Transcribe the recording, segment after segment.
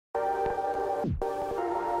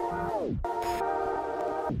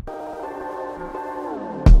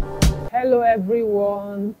Hello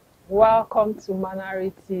everyone, welcome to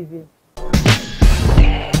Manari TV.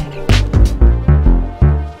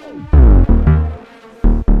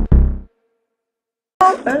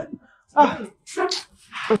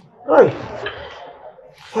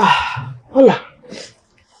 Hola.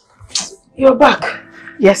 You're back.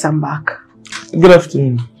 Yes, I'm back. Good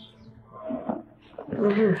afternoon.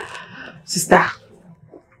 Sister,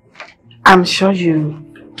 I'm sure you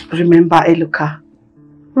remember Eluka.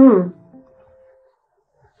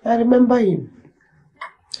 I remember him.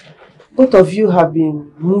 Both of you have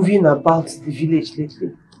been moving about the village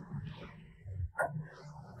lately.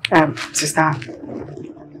 Sister,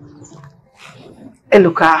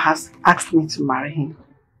 Eluka has asked me to marry him.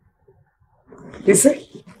 Is it?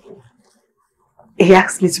 He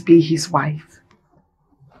asked me to be his wife.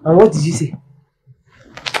 And what did you say?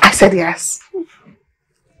 I said yes.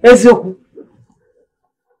 Ezioku,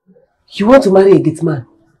 you want to marry a gate man?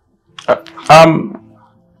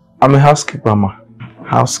 I'm a housekeeper, ma.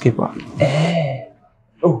 Housekeeper.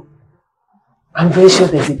 Oh, I'm very sure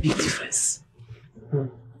there's a big difference.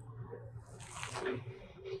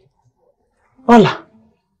 Hola.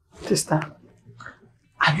 Sister,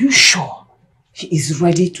 are you sure he is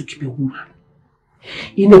ready to keep a woman?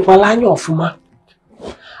 In a Palanyo of woman,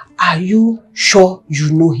 are you sure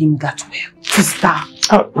you know him that well? Sister.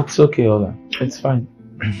 Oh, it's okay, Ola. It's fine.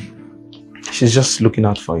 She's just looking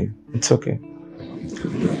out for you. It's okay.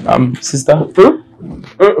 Sister?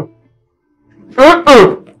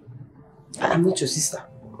 I'm not your sister.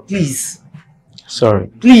 Please. Sorry.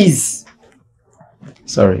 Please.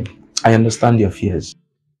 Sorry. I understand your fears.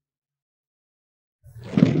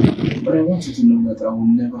 But I want you to know that I will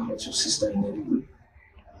never hurt your sister in any way.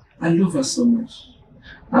 I love her so much.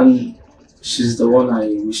 And she's the one I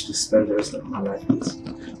wish to spend the rest of my life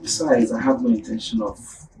with. Besides, I have no intention of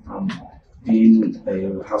being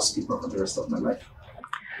a housekeeper for the rest of my life.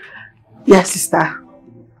 Yes, sister.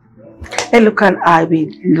 Eluka and I,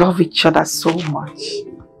 we love each other so much.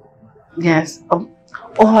 Yes.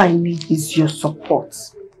 All I need is your support.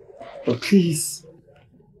 Please.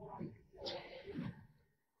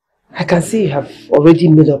 I can see you have already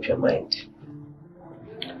made up your mind.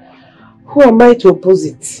 Who am I to oppose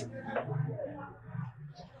it?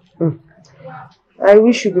 I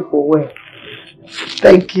wish you people well.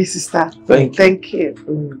 Thank you, sister. Thank you. Thank you.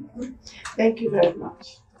 Thank you very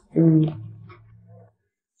much.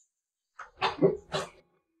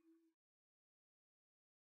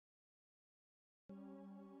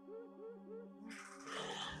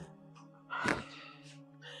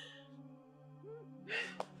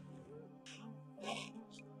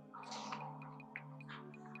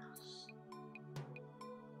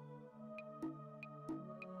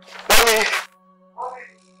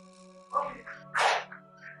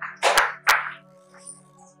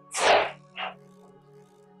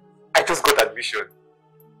 I just got admission.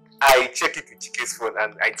 I checked it with Chike's phone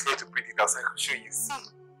and I tried to print it out so I could show you. See?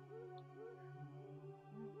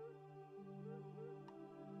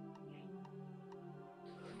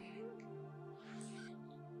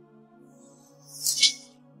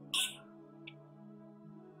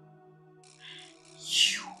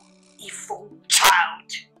 You evil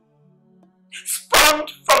child! Spawned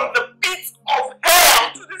from the pit of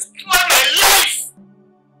hell to destroy my life!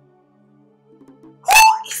 Who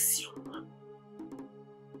is your mom?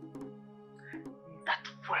 That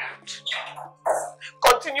word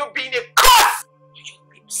continue being a curse on your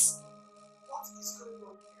lips. What is going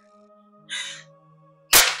on here?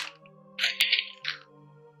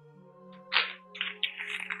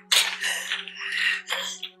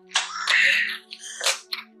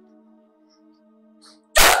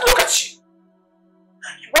 Look at you!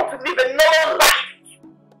 You want to live a normal life!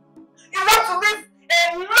 You want to live a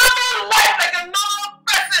normal life like a normal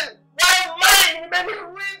person while mine remaining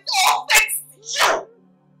ruined all thanks to you!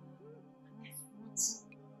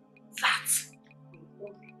 That will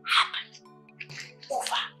only happen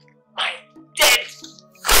over my dead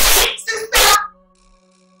sister!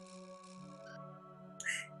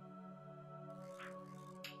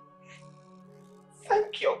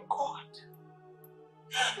 Thank your God.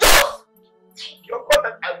 Just thank your God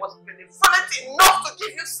that I was benevolent enough to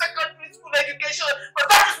give you secondary school education, but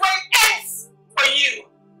that is where it ends for you.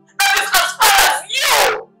 That is as far as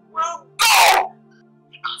you will go.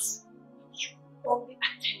 Because you only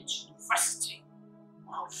attend university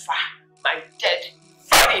over my dead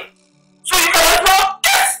body. So you can as well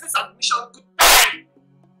guess this admission goodbye.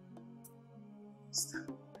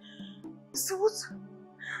 Mr. Woods?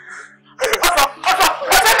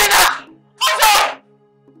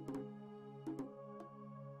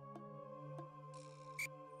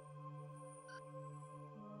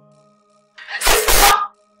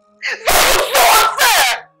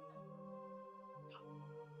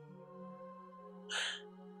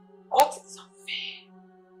 What is unfair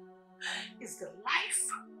is the life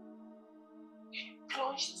you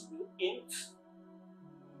plunged me into.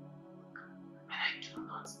 And I do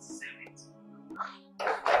not deserve it.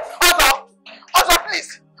 Ozo,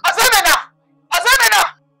 please! Ozemena!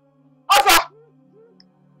 Ozo!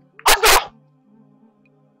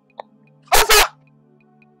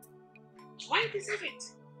 Do I deserve it?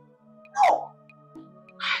 No!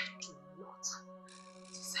 I do not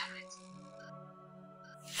deserve it.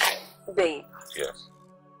 Babe. Yes.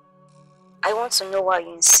 I want to know why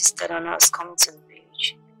you insisted on us coming to the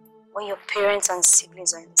village when your parents and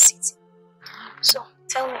siblings are in the city. So,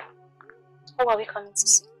 tell me, who are we coming to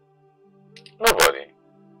see? Nobody.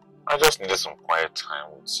 I just needed some quiet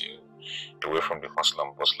time with you, away from the hustle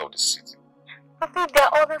and bustle of the city. But babe, there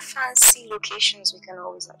are other fancy locations we can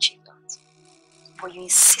always achieve that. But you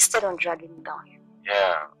insisted on dragging me down here.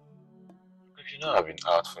 Yeah. But you know I've been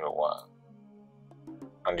out for a while.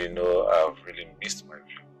 And you know I've really missed my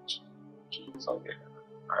village. So yeah,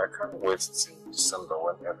 I can't wait till December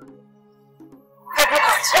when everything. Are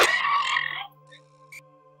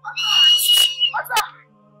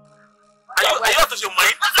you out of your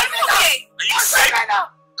mind? Are you sick?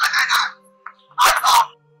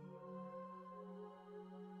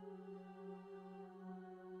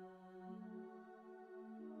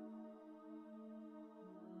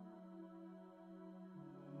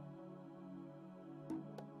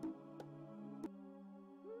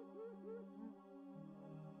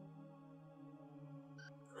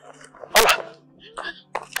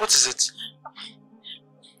 What is it?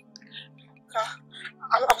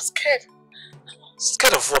 I'm scared.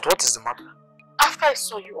 Scared of what? What is the matter? After I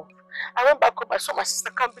saw you, I went back home. I saw my sister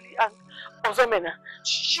Kambili and Ozemena.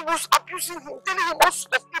 She was abusing him, telling him all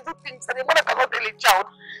sorts of evil things, and the mother cannot tell a child.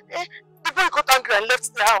 The boy got angry and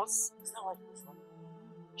left the house. Is that why he was running?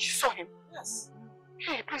 She saw him? Yes.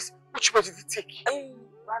 Hey, please, which way did he take? He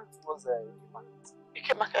ran towards the market. He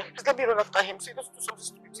came back. Please let me run after him so he doesn't do something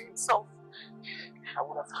stupid to himself. I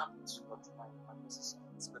would have happened to not my business.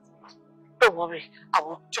 Don't worry, I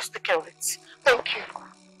will just take care of it. Thank you.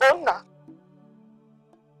 Bona.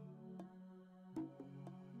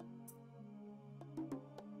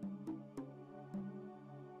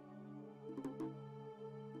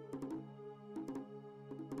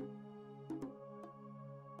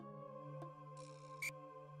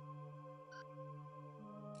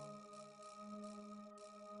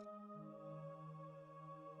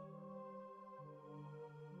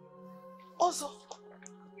 Ozo.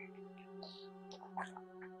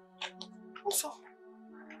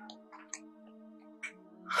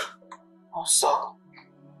 Also,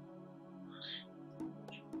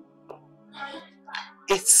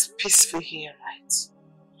 it's peaceful here, right?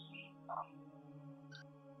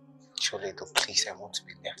 Juliet, please, I want to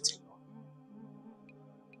be left alone.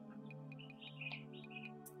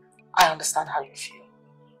 I understand how you feel.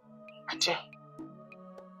 I do.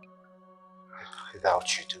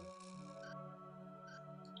 Without you, too.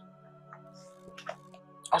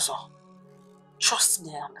 Also, trust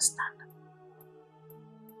me, I understand.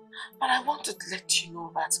 But I want to let you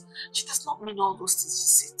know that she does not mean all those things she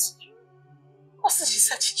said to you. Those things she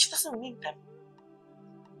said, she doesn't mean them.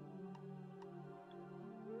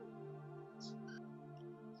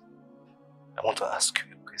 I want to ask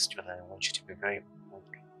you a question and I want you to be very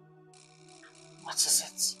open. What is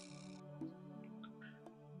it?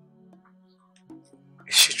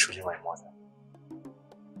 Is she truly my mother?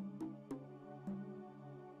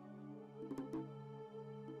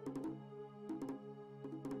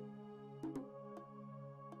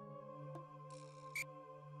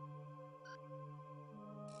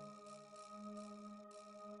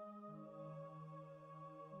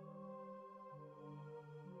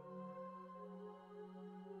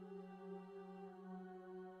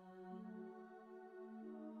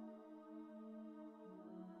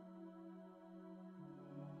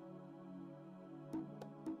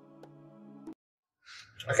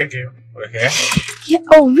 Okay, dear. We're here. Yeah,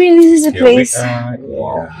 oh really? This is the place? Yeah,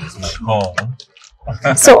 it's my home.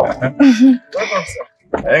 So,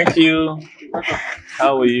 Thank you.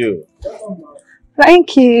 How are you?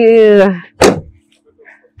 thank you.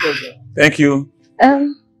 Thank you.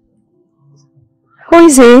 Who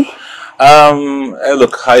is he?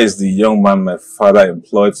 Elokai is the young man my father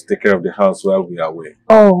employed to take care of the house while we are away.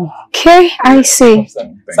 Oh, okay, I see.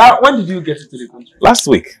 So, when did you get into the country? Last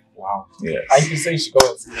week. Wow. Yes. I you say you should go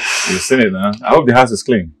and see it. You've seen it, huh? I hope the house is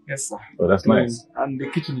clean. Yes, sir. Oh, that's nice. And the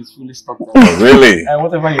kitchen is fully stocked. Oh, really? And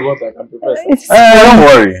whatever you want, I can prepare. Don't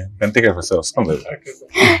worry. You can take care of yourselves. Come baby. Okay, sir.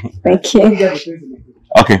 Thank you.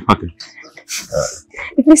 Okay.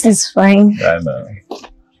 This is fine. I know.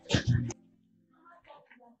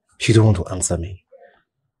 You don't want to answer me.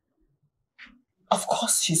 Of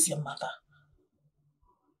course she's your mother.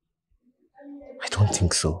 I don't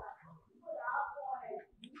think so.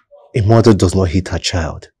 A mother does not hate her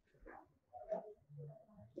child.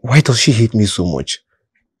 Why does she hate me so much?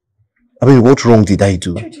 I mean, what wrong did I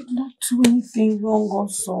do? You did not do anything wrong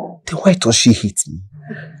also. Then why does she hate me?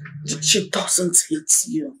 She doesn't hate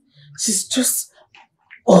you. She's just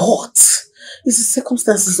hurt. It's the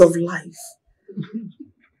circumstances of life.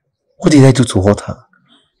 What did I do to hurt her?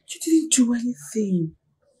 You didn't do anything.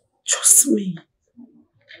 Trust me.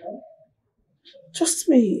 Trust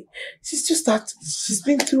me. She's just that she's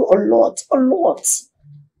been through a lot.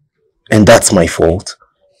 And that's my fault?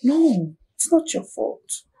 No, it's not your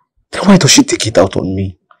fault. Then why does she take it out on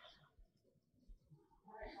me?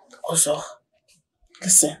 Also,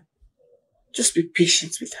 listen. Just be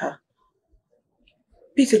patient with her.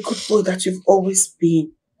 Be the good boy that you've always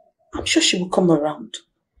been. I'm sure she will come around.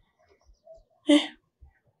 Eh?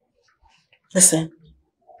 Listen,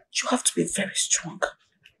 you have to be very strong.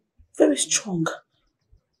 Very strong.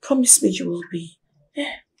 Promise me you will be.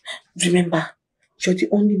 Eh? Remember, you're the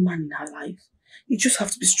only man in her life. You just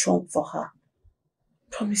have to be strong for her.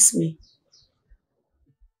 Promise me.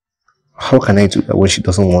 How can I do that when she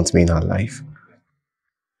doesn't want me in her life?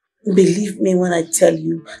 Believe me when I tell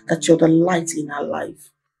you that you're the light in her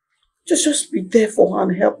life. Just be there for her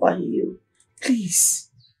and help her heal. Please.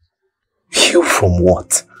 Heal from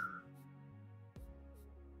what?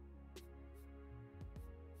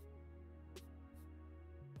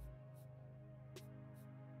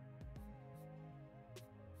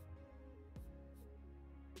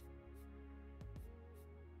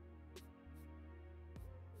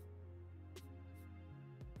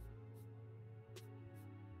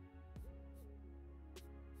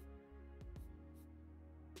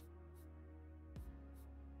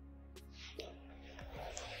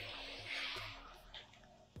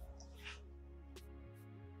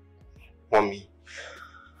 Mommy,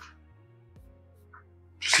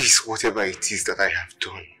 please, whatever it is that I have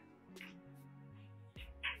done,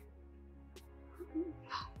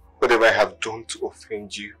 whatever I have done to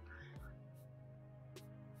offend you,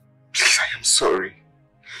 please, I am sorry.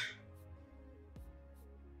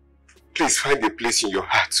 Please find a place in your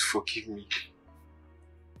heart to forgive me.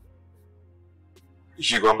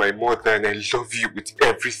 You are my mother and I love you with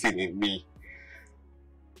everything in me.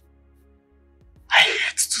 I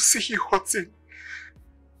hate to see you hurting.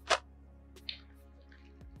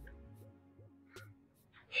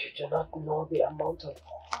 You do not know the amount of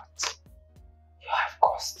hurt you have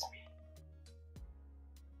caused me.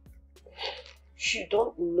 You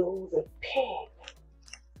don't know the pain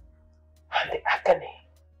and the agony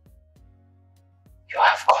you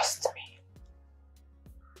have caused me.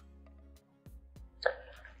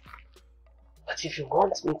 But if you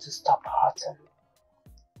want me to stop hurting,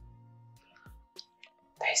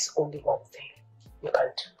 there's only one thing you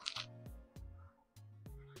can do.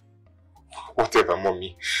 Whatever,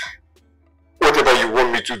 Mommy. Whatever you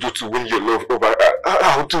want me to do to win your love over,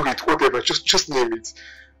 I'll do it. Whatever, just name it.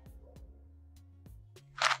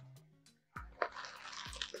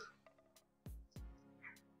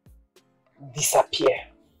 Disappear.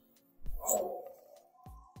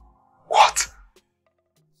 What?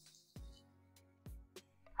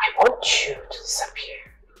 I want you to disappear.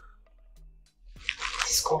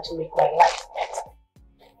 It's going to make my life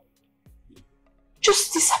better.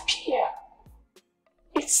 Just disappear.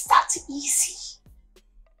 It's that easy.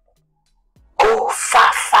 Go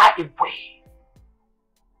far, far away.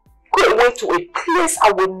 Go away to a place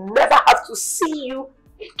I will never have to see you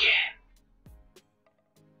again.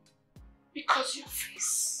 Because your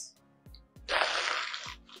face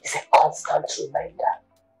is a constant reminder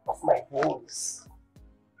of my wounds.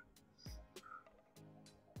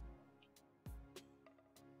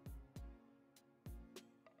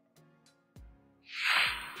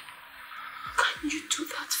 Can you do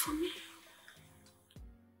that for me?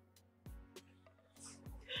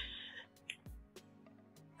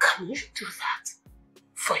 Can you do that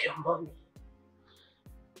for your mommy?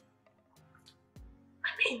 I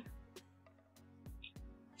mean,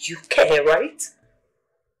 you care, right?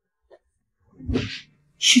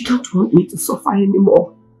 You don't want me to suffer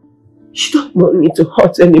anymore. You don't want me to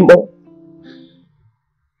hurt anymore.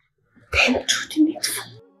 Then do the needful.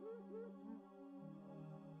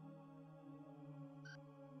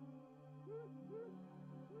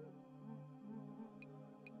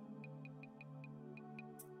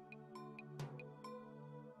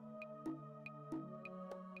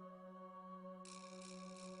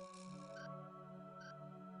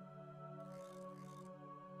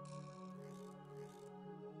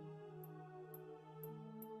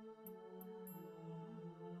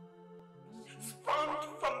 spawned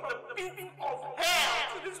from the pit of hell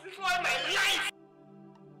to destroy my life.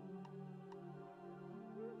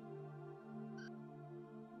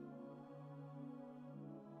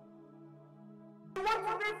 You want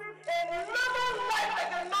to live a normal life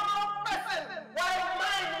like a normal person, while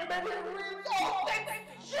mine may be resorted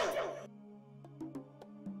to you.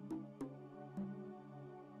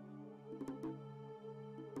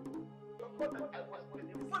 I was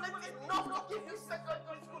foolish enough to give you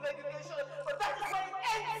secondary school education, but that is where it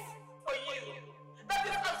ends for you. That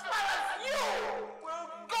is as far as you will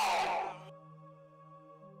go.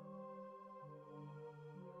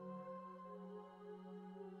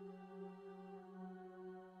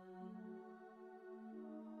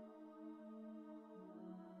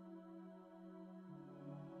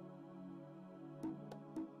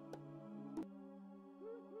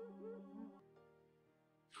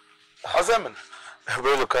 Azaman.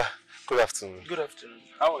 Very Luka. Good afternoon. Good afternoon.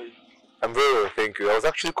 How are you? I'm very well, thank you. I was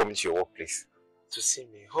actually coming to your workplace. To see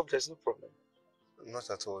me. Hope there's no problem. Not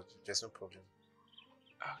at all. There's no problem.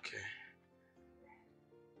 Okay.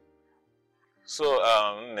 So,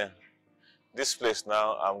 this place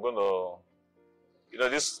now, I'm gonna... You know,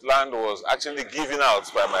 this land was actually given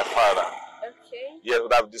out by my father. Okay. Yeah,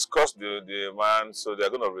 but I've discussed the man, so they're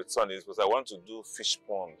gonna return it, because I want to do fish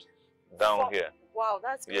pond down here. Wow,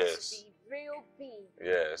 that's going Yes. to be real big.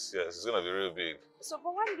 Yes, it's gonna be real big. So,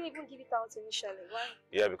 but why did they even give it out initially? Why?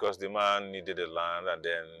 Yeah, because the man needed the land, and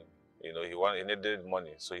then, you know, he needed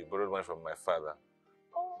money, so he borrowed money from my father.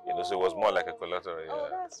 Oh. You know, so it was more like a collateral. Oh,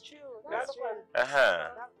 Yeah. that's true. That's true.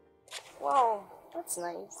 Wow, that's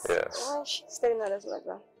nice. Yes. Why is she staring at us like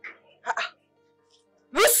that?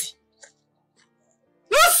 Lucy!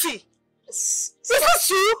 Lucy! Is this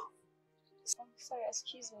you? I'm sorry,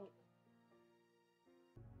 excuse me.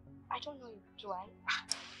 I don't know you, do I?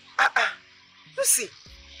 Lucy,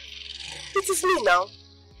 it is me now.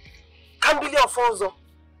 Kambili Alfonso.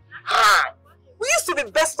 Hi. We used to be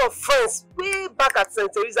best of friends way back at St.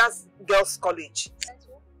 Teresa's Girls' College.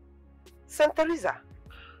 St. Teresa.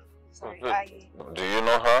 Sorry, Do you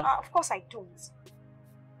know her? of course I don't.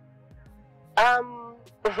 I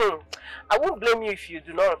won't blame you if you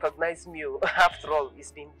do not recognize me. After all,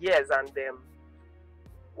 it's been years and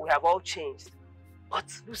we have all changed. But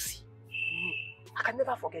Lucy, I can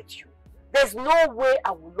never forget you. There's no way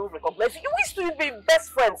I will not recognize you. You used to be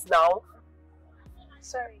best friends now.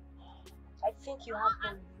 Sorry, I think you have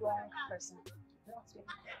the wrong person.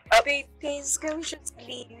 Babe, please, can we just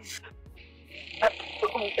leave?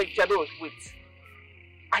 Jado, wait.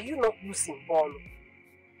 Are you not Lucy Mbolo?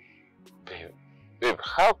 Babe,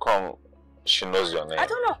 how come she knows your name? I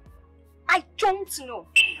don't know. I don't know.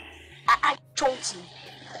 I don't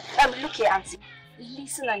know. Look here, Auntie.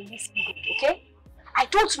 Listen and listen good, okay? I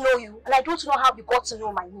don't know you, and I don't know how you got to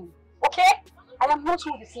know my name, okay? I am not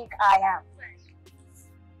who you think I am.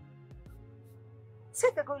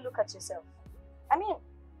 Take a good look at yourself. I mean,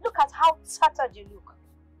 look at how tattered you look.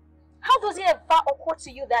 How does it ever occur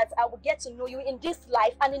to you that I will get to know you in this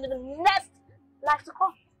life and in the next life to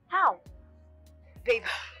come? How? Babe,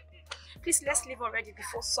 please let's leave already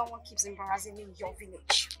before someone keeps embarrassing me in your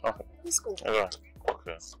village. Okay. Let's go. Yeah.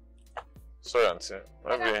 Okay. Sorry, Auntie.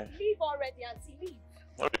 Maybe... Leave already, Auntie, leave.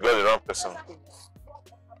 Maybe you got the wrong person.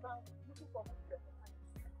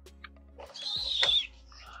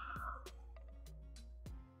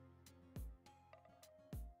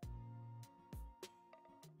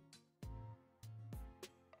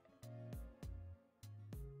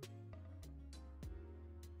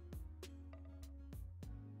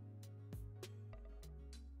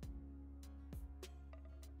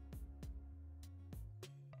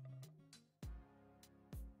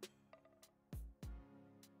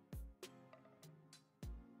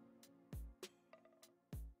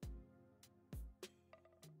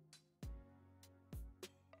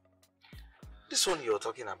 This one you're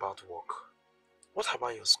talking about work. What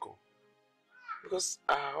about your school? Because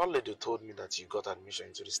our lady told me that you got admission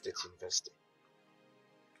into the state university.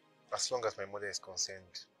 As long as my mother is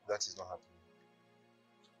concerned, that is not happening.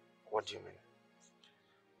 What do you mean?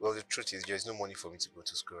 Well, the truth is, there is no money for me to go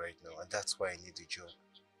to school right now, and that's why I need a job.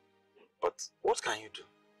 But what can you do?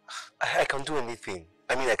 I can do anything.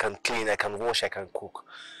 I mean, I can clean, I can wash, I can cook.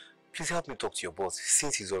 Please help me talk to your boss.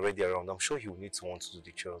 Since he's already around, I'm sure he will need someone to do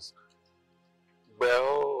the chores.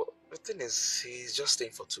 Well, the thing is, he's just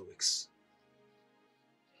staying for 2 weeks.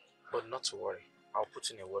 But not to worry, I'll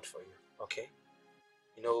put in a word for you, okay?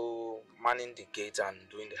 You know, manning the gate and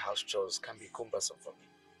doing the house chores can be cumbersome for me.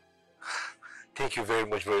 Thank you very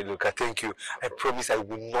much, very Luca. Thank you. I promise I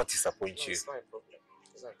will not disappoint you. It's not a problem.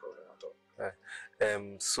 It's not a problem at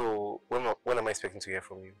all. So, when am I expecting to hear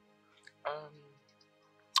from you?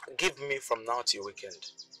 Give me from now till weekend.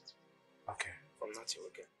 Okay. From now till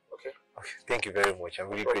weekend. Okay? Okay. Thank you very much. I'm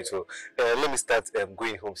really grateful. Let me start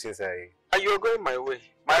going home since You're going my way.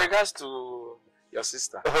 My regards to your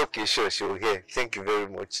sister. Okay, sure. Yeah. Thank you very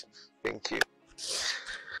much. Thank you.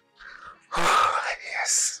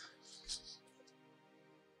 Yes.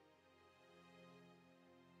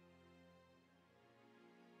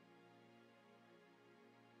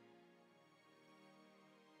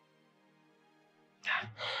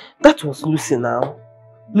 That was Lucy now.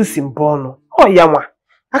 Lucy Mbono. Oh, Yama.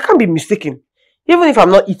 I can't be mistaken. Even if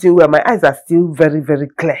I'm not eating well, my eyes are still very, very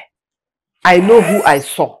clear. I know who I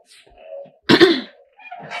saw.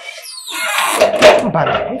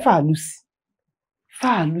 But if I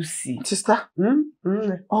Lucy. Sister?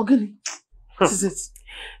 Ogini. What is it?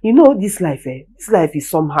 You know, this life, this life is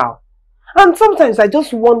somehow. And sometimes I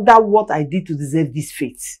just wonder what I did to deserve this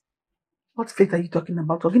fate. What fate are you talking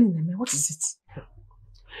about? Ogini, what is it?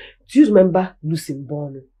 Do you remember Lucy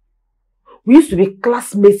Mbono? We used to be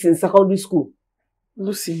classmates in secondary school.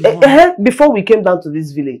 Lucy Mbono? Before we came down to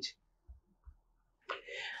this village.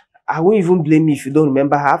 I won't even blame you if you don't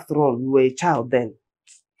remember her. After all, you were a child then.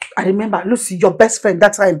 I remember, Lucy, your best friend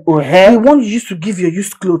that time. The one you used to give your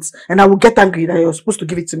used clothes, and I would get angry that you were supposed to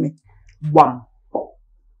give it to me. Wham.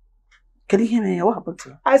 Can you hear me? What happened to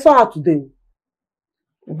you? I saw her today.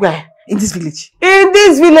 Where? In this village? In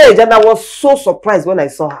this village, and I was so surprised when I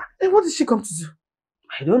saw her. And what did she come to do?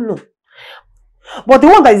 I don't know. But the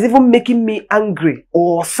one that is even making me angry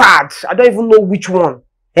or sad, I don't even know which one,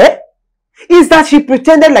 is that she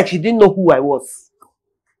pretended like she didn't know who I was.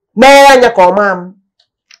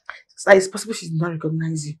 So it's possible she did not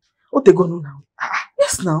recognize you. What they gonna know now?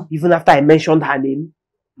 Yes, now. Even after I mentioned her name?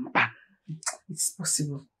 It's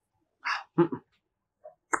possible.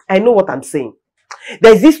 I know what I'm saying.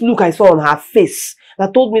 There's this look I saw on her face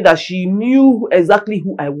that told me that she knew exactly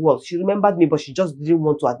who I was. She remembered me, but she just didn't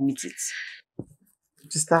want to admit it.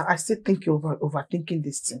 Sister, I still think you're overthinking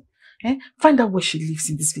this thing. Find out where she lives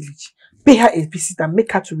in this village. Pay her a visit and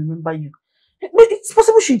make her to remember you. But it's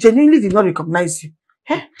possible she genuinely did not recognize you.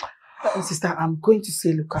 Sister, I'm going to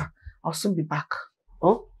say, look, I'll soon be back.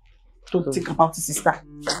 Oh? Don't think about it, sister.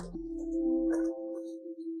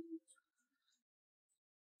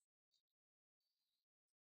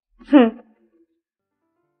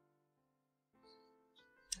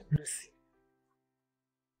 Lucy.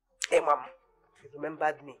 Hey, Mom. You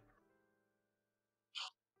remembered me.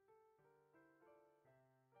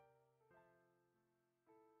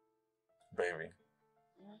 Baby.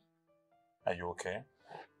 Are you okay?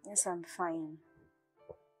 Yes, I'm fine.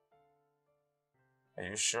 Are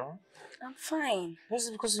you sure? I'm fine. This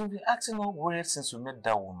is because you've been acting all weird since you met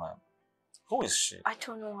that woman. Who is she? I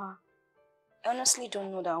don't know her. I honestly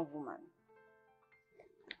don't know that woman.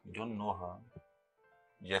 You don't know her,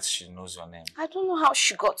 yet she knows your name. I don't know how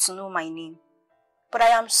she got to know my name. But I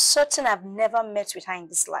am certain I've never met with her in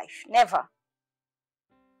this life. Never.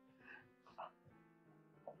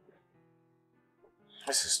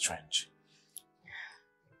 This is strange.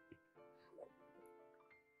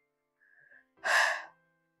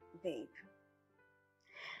 Babe,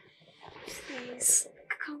 please,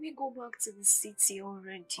 can we go back to the city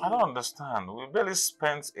already? I don't understand. We barely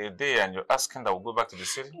spent a day and you're asking that we'll go back to the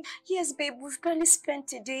city? Yes, babe, we've barely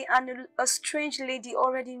spent a day and a strange lady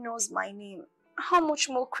already knows my name. How much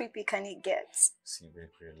more creepy can it get? See,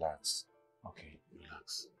 babe, relax. Okay,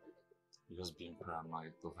 relax. You're just being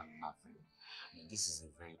paranoid over nothing. I mean, this is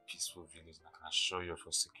a very peaceful village and I can assure you of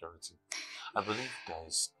your security. I believe there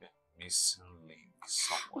is a missing link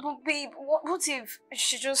somewhere. But babe, what if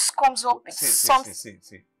she just comes up with something? See,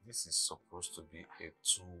 this is supposed to be a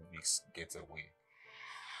 2 weeks getaway.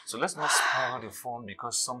 So let's not spoil the fun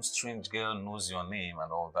because some strange girl knows your name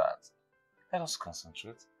and all that. Let us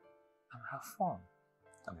concentrate and have fun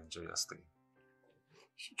and enjoy your stay.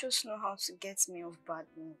 You just know how to get me off bad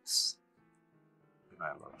moods.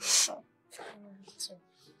 I love you. I love you too.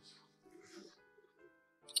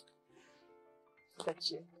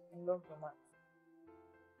 Thank you. I love you, man.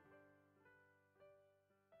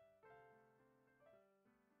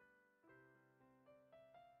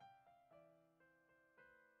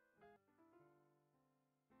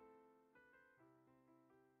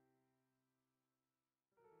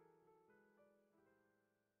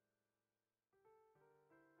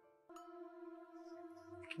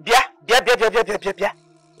 Bia.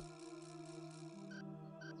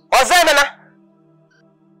 Ozemena,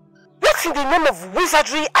 what in the name of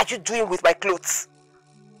wizardry are you doing with my clothes?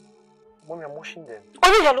 Mommy, I'm washing them.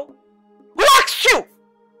 Oh, yellow. Who asked you?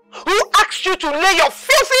 Who asked you to lay your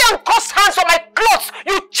filthy and coarse hands on my clothes,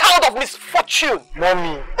 you child of misfortune?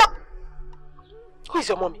 Mommy. Who is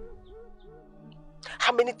your mommy?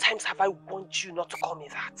 How many times have I warned you not to call me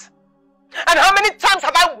that? And how many times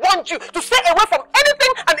have I warned you to stay away from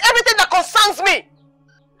anything and everything that concerns me?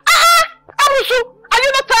 Amusu, are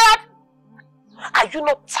you not tired? Are you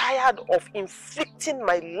not tired of inflicting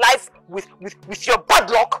my life with your bad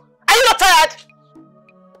luck? Are you not tired?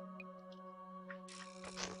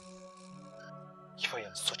 If I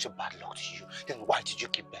am such a bad luck to you, then why did you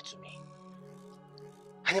give birth to me?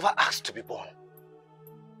 I never asked to be born.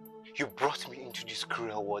 You brought me into this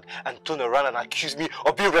cruel world and turned around and accused me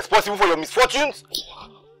of being responsible for your misfortunes?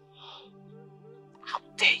 How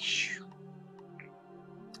dare you?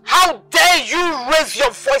 How dare you raise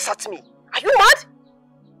your voice at me? Are you mad?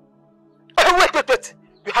 Wait.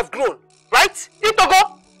 You have grown, right?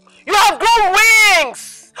 Itogo? You have grown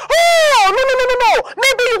wings! Oh, no.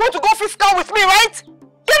 Maybe you want to go physical with me, right?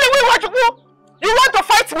 Tell me what you do. You want to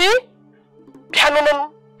fight me?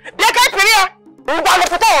 No. Come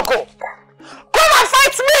and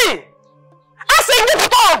fight me! I say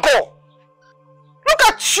go. Look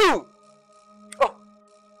at you! Oh,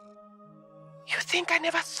 you think I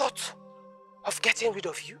never thought of getting rid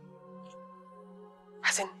of you?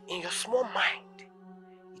 As in your small mind,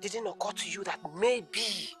 it didn't occur to you that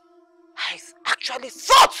maybe I actually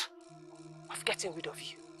thought of getting rid of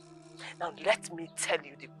you. Now let me tell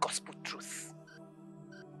you the gospel truth.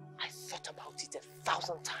 I thought about it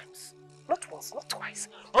 1,000 times. Not once, not twice,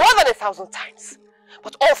 more than 1,000 times.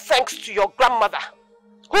 But all thanks to your grandmother,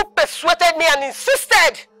 who persuaded me and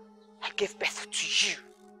insisted I gave birth to you.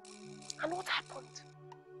 And what happened?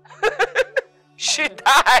 She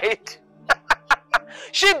died.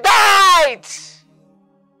 She died!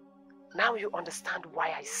 Now you understand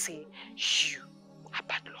why I say you are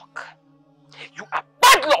bad luck. You are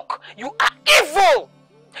bad luck! You are evil!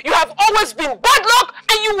 You have always been bad luck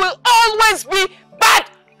and you will always be bad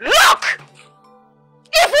luck!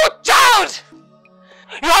 Evil child!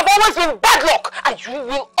 You have always been bad luck and you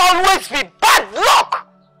will always be bad luck!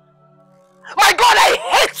 My God, I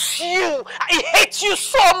hate you! I hate you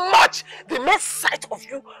so much! The mere sight of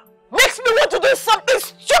you makes me want to do something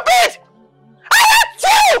stupid! I hate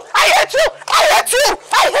you! I hate you! I hate you!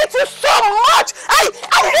 I hate you so much! I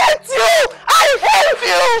hate you! I hate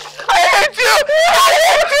you! I hate you! I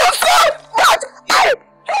hate you so much! I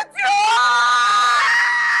hate you!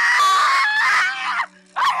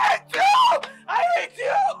 I hate you! I hate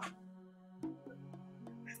you!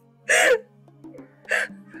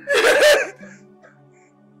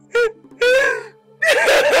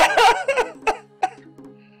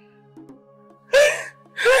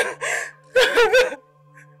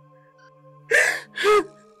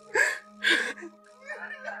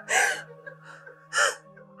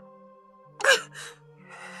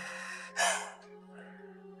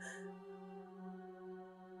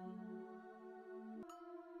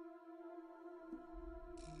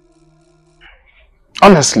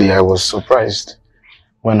 Honestly, I was surprised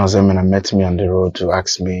when Ozemena met me on the road to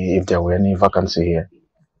ask me if there were any vacancy here.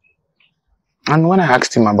 And when I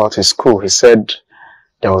asked him about his school, he said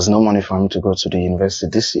there was no money for him to go to the university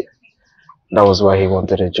this year. That was why he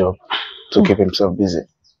wanted a job to keep himself busy.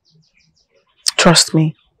 Trust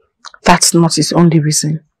me, that's not his only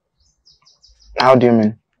reason. How do you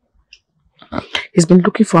mean? He's been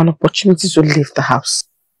looking for an opportunity to leave the house.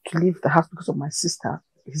 To leave the house because of my sister,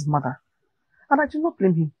 his mother. And I do not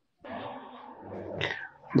blame him.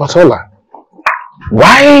 But Ola,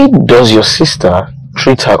 why does your sister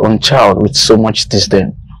treat her own child with so much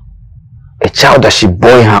disdain? A child that she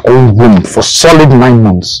bore in her own womb for solid 9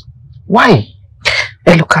 months. Why?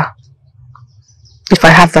 Eluka, if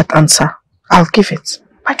I have that answer, I'll give it.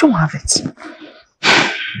 I don't have it.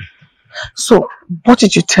 So, what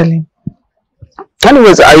did you tell him?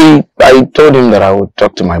 Anyways, I told him that I would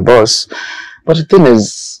talk to my boss. But the thing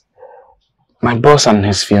is, my boss and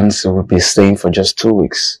his fiancée will be staying for just 2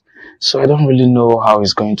 weeks. So I don't really know how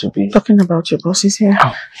it's going to be. Talking about your boss is here.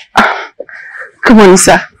 Oh. Come on,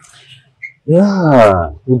 Isa.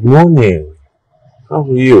 Yeah, good morning. How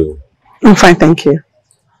are you? I'm fine, thank you.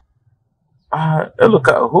 Look,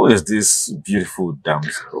 who is this beautiful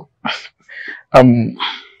damsel?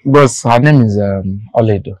 Boss, her name is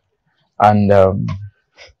Oledo. And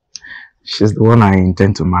she's the one I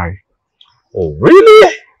intend to marry. Oh,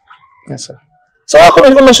 really? Yes, sir. So how come you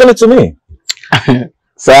didn't mention it to me?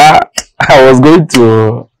 Sir, I was going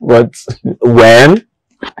to, but when?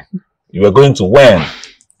 You were going to when?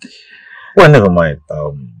 Well, never mind.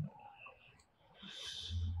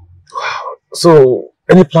 So,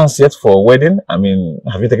 any plans yet for a wedding? I mean,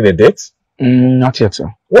 have you taken a date? Not yet,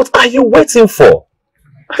 sir. What are you waiting for?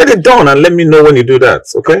 Get it done and let me know when you do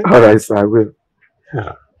that, okay? Alright, sir, I will.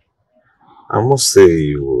 Yeah. I must say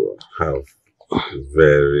you have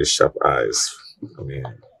very sharp eyes. I mean,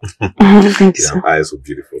 Thank you, you have eyes for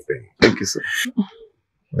beautiful things. Thank you, sir.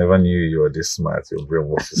 Never knew you were this smart. Your brain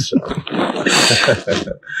was so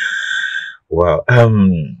sharp. Wow.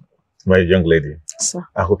 My young lady, sir.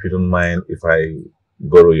 I hope you don't mind if I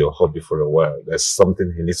borrow your hobby for a while. There's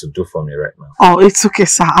something he needs to do for me right now. Oh, it's okay,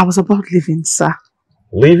 sir. I was about leaving, sir.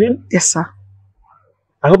 Leaving? Yes, sir.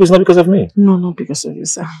 I hope it's not because of me. No, not because of you,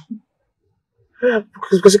 sir. Yeah,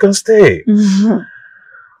 because you can stay. Mm-hmm.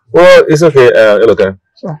 Well, it's okay. Look,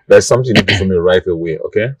 Sure. there's something you need to do for me right away,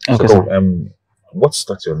 okay? Okay, so, sir. what's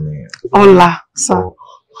that your name? Ola, sir. Oh,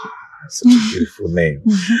 such a beautiful name.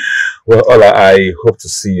 Well, Ola, I hope to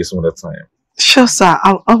see you some other time. Sure, sir.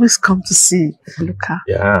 I'll always come to see Luca.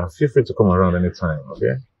 Yeah, feel free to come around anytime,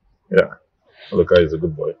 okay? Yeah. Luca is a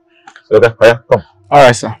good boy. Luca, come. All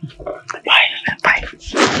right, sir. Bye. Bye.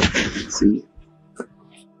 See you.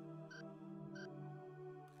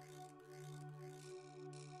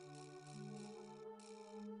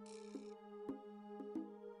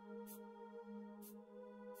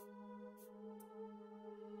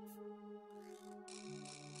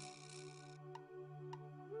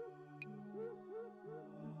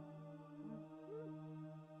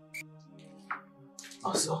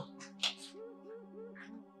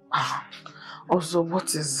 Also,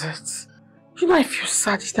 what is it? You know, I feel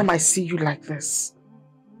sad each time I see you like this.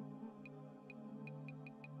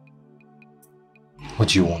 What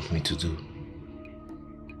do you want me to do?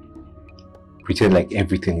 Pretend like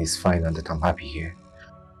everything is fine and that I'm happy here?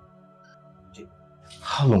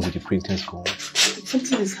 How long will the pretense go on?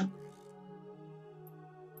 Something is happening.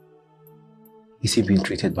 Is he being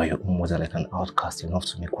treated by your own mother like an outcast enough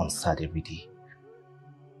to make one sad every day?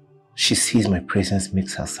 She sees my presence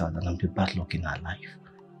makes her sad and I'm the bad luck in her life.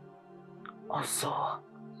 Also,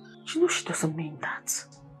 you know she doesn't mean that.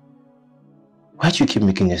 Why do you keep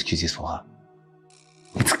making excuses for her?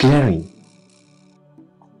 It's glaring.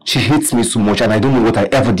 She hates me so much and I don't know what I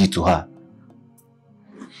ever did to her.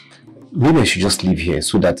 Maybe I should just leave here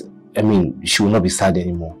so that, she will not be sad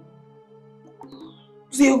anymore.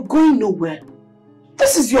 So you're going nowhere.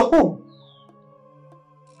 This is your home.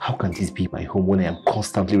 How can this be my home when I am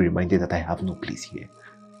constantly reminded that I have no place here?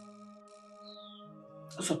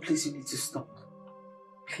 So please, you need to stop.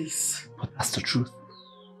 Please. But that's the truth.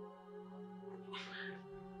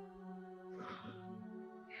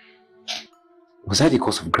 Was I the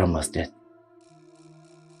cause of Grandma's death?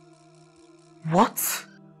 What?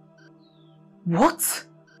 What?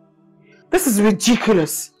 This is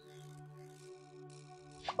ridiculous.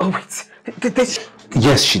 Oh wait,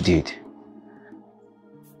 Yes, she did.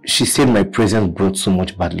 She said my presence brought so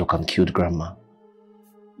much bad luck and killed Grandma.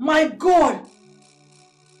 My God!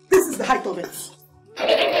 This is the height of it.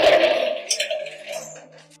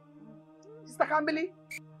 Sister Kambili?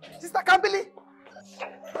 Sister Kambili?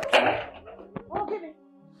 Ogene,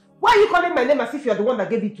 why are you calling my name as if you are the one that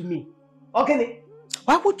gave it to me? Ogene,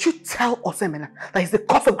 why would you tell Osemena that he's the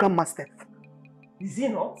cause of Grandma's death? Is he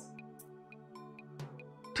not?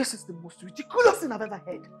 This is the most ridiculous thing I've ever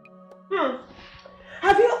heard.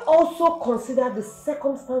 Have you also considered the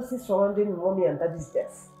circumstances surrounding Mommy and Daddy's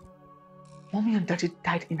death? Mommy and Daddy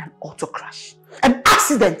died in an auto crash. An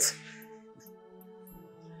accident!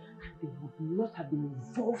 They would not have been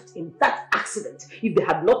involved in that accident if they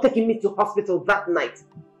had not taken me to hospital that night.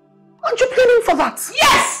 Aren't you blaming for that?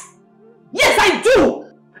 Yes! Yes, I do!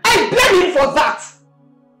 I blame him for that!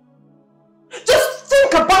 Just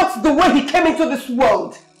think about the way he came into this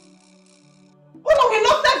world. Oh no, we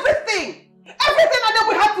lost everything! Everything, and then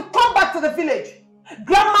we had to come back to the village.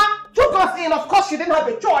 Grandma took us in. Of course, she didn't have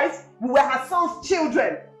a choice. We were her son's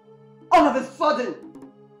children. All of a sudden,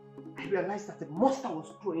 I realized that a monster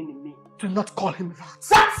was growing in me. Do not call him that.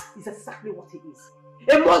 That is exactly what he is.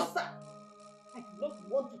 A monster. I did not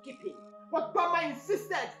want to keep him, but Grandma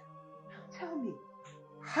insisted. Now tell me,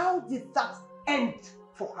 how did that end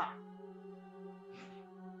for her?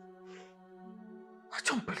 I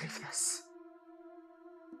don't believe this.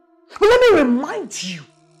 But let me remind you,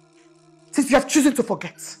 since you have chosen to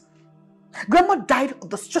forget, Grandma died of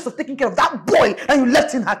the stress of taking care of that boy and you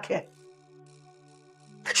left in her care.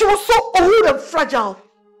 She was so old and fragile.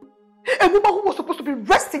 A woman who was supposed to be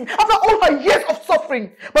resting after all her years of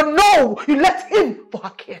suffering. But no, you left him for her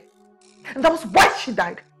care. And that was why she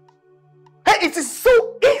died. And it is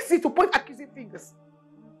so easy to point accusing fingers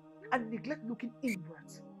and neglect looking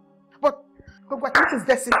inwards. But congratulations,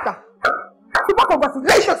 dear sister. Super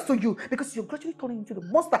congratulations to you, because you're gradually turning into the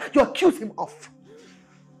monster you accuse him of.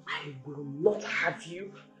 I will not have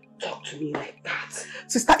you talk to me like that.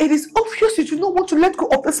 Sister, it is obvious you do not want to let go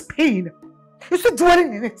of this pain. You're still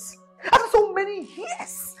dwelling in it. After so many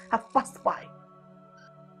years have passed by.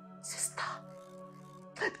 Sister,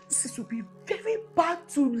 this would be very bad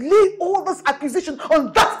to lay all this accusation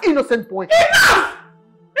on that innocent boy. Enough!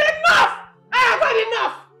 Enough! I have had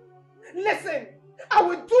enough! Listen, I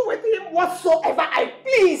will do with him whatsoever I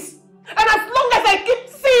please. And as long as I keep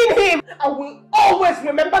seeing him, I will always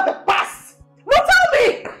remember the past. Now tell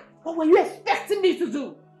me, what were you expecting me to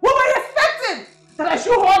do? What were you expecting? That I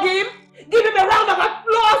should hug him, give him a round of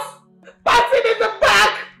applause, pat him in the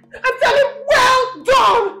back, and tell him, well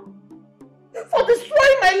done, for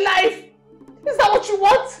destroying my life? Is that what you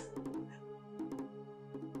want?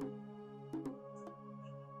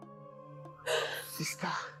 Sister,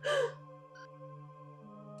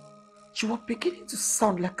 you are beginning to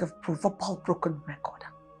sound like a proverbial broken record.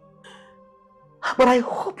 But I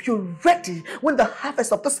hope you're ready when the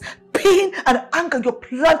harvest of this pain and anger you're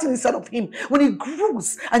planting inside of him, when it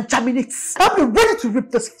grows and germinates, I'll be ready to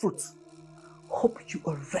reap this fruit. Hope you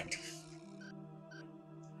are ready.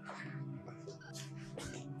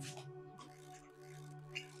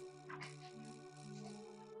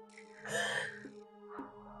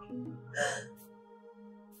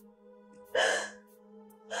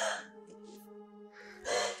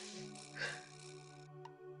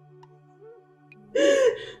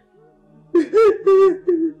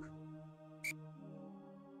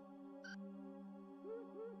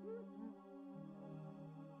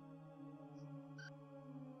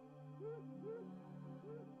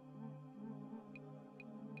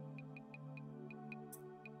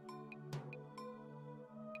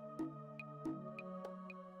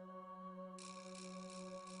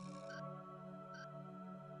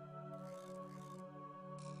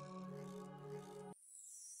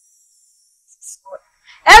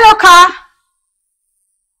 Hello, car.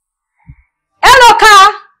 Hello,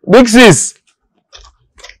 car. Big sis.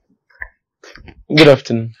 Good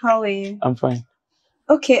afternoon. How are you? I'm fine.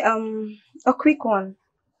 Okay, a quick one.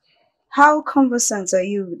 How conversant are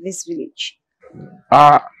you with this village?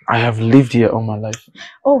 I have lived here all my life.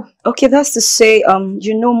 Oh, okay, that's to say,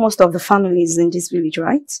 you know most of the families in this village,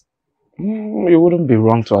 right? It wouldn't be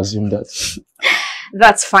wrong to assume that.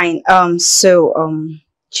 That's fine.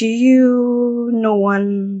 Do you know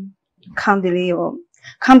one Kambili or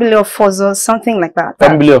Fozo, something like that?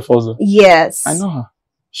 Kambili or Fozo? Yes. I know her.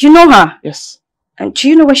 You know her? Yes. And do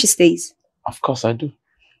you know where she stays? Of course I do.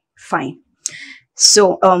 Fine.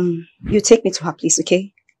 So, you take me to her place,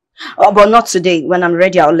 okay? But not today. When I'm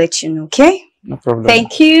ready, I'll let you know, okay? No problem.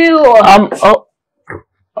 Thank you.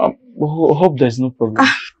 Hope there's no problem.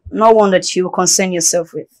 No one that you will concern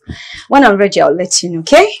yourself with. When I'm ready, I'll let you know,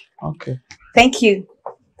 okay? Okay. Thank you.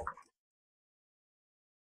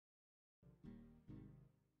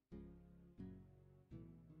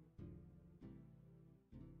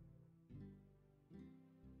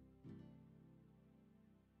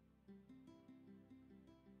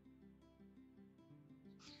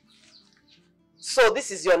 So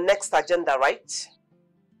this is your next agenda, right?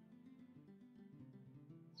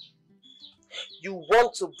 You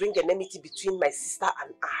want to bring enmity between my sister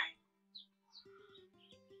and I.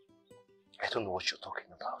 I don't know what you're talking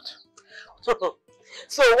about.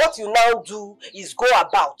 So what you now do is go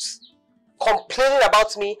about complaining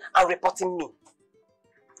about me and reporting me.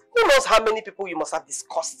 Who knows how many people you must have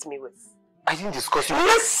discussed me with? I didn't discuss you.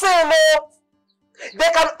 Listen, oh,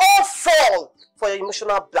 they can all fall for your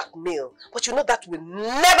emotional blackmail, but you know that will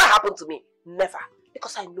never happen to me. Never.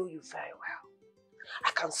 Because I know you very well. I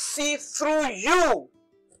can see through you.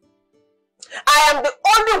 I am the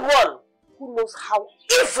only one who knows how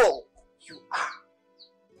evil you are.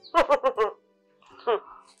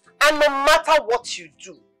 And no matter what you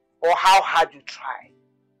do or how hard you try,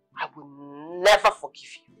 I will never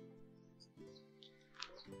forgive you.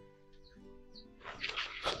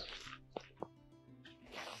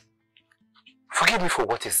 Forgive me for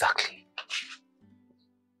what exactly?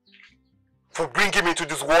 For bringing me to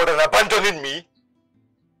this world and abandoning me?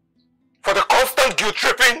 For the constant guilt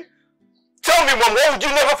tripping? Tell me, Mom, what would you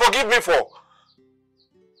never forgive me for?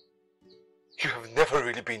 You have never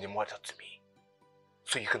really been a mother to me.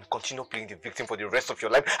 So you can continue playing the victim for the rest of your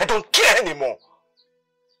life. I don't care anymore.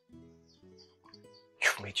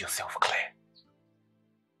 You've made yourself clear.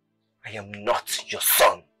 I am not your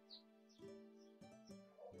son.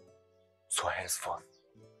 So henceforth,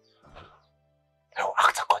 I will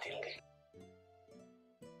act accordingly.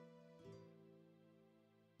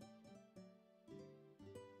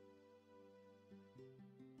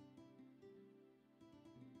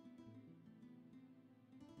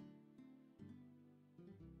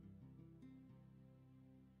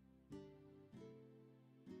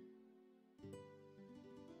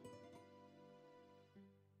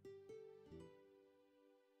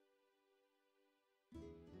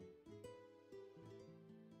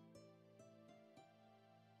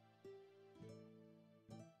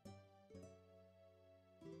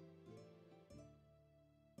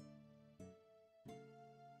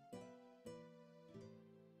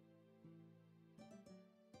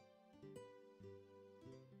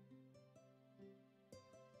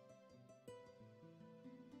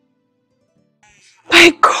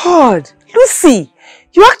 My God! Lucy,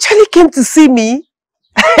 you actually came to see me?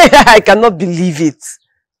 I cannot believe it.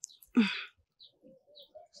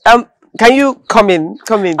 Can you come in?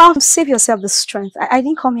 Come in. Save yourself the strength. I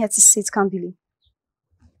didn't come here to sit, can't believe.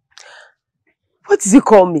 What did you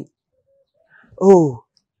call me? Oh,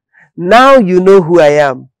 now you know who I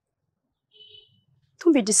am.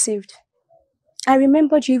 Don't be deceived. I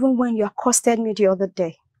remembered you even when you accosted me the other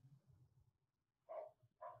day.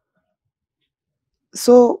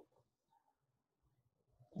 So,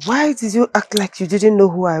 why did you act like you didn't know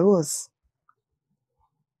who I was?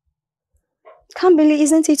 Can't believe,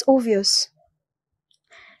 isn't it obvious?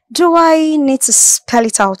 Do I need to spell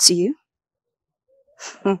it out to you?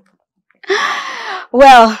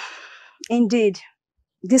 Well, indeed,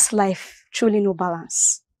 this life truly no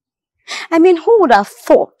balance. I mean, who would have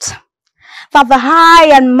thought that the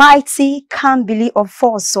high and mighty Kambili of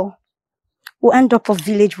Forso will end up a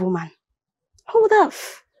village woman? Who would have?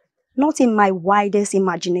 Not in my widest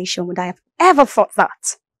imagination would I have ever thought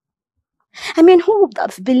that. I mean, who would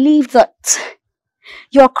have believed that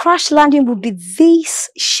your crash landing would be this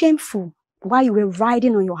shameful while you were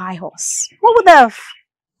riding on your high horse? Who would have?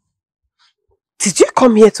 Did you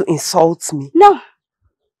come here to insult me? No.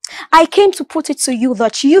 I came to put it to you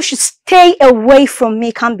that you should stay away from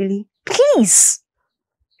me, Kambili. Please.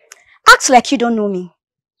 Act like you don't know me.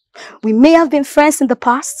 We may have been friends in the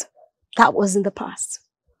past. That was in the past.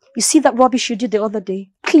 You see that rubbish you did the other day?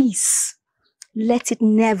 Please, let it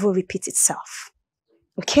never repeat itself.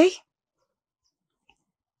 Okay?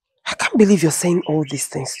 I can't believe you're saying all these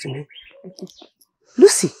things to me.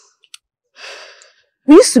 Lucy,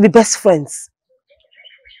 we used to be best friends.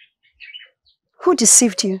 Who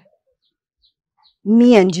deceived you?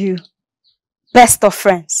 Me and you. Best of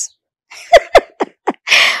friends.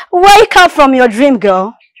 Wake up from your dream,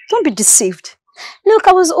 girl. Don't be deceived. Look,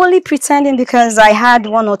 I was only pretending because I had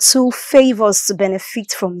 1 or 2 favors to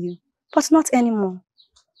benefit from you. But not anymore.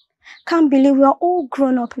 Can't believe we are all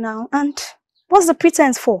grown up now. And what's the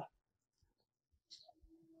pretense for?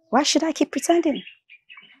 Why should I keep pretending?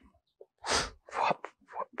 What?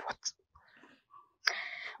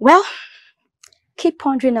 Well, keep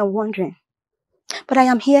pondering and wondering. But I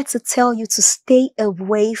am here to tell you to stay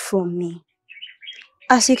away from me.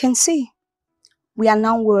 As you can see, we are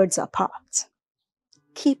now words apart.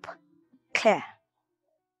 Keep clear.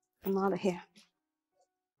 I'm out of here.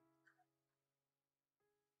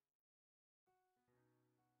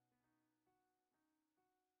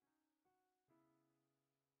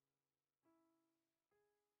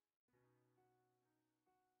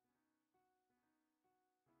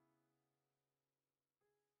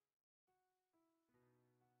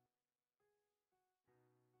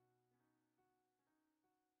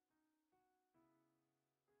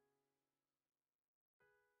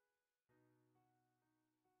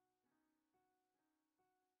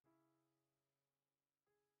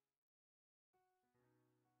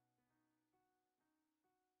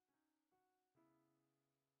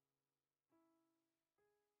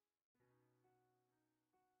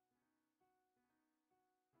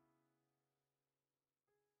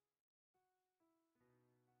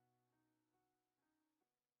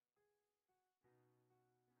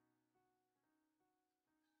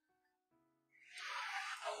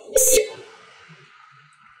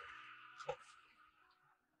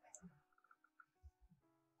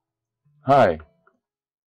 Hi.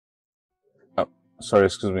 Sorry,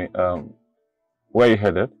 excuse me. Where are you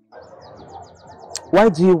headed? Why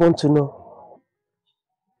do you want to know?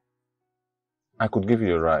 I could give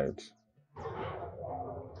you a ride.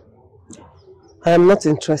 I am not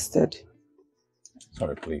interested.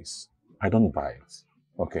 Sorry, please. I don't buy it.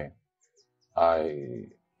 Okay. I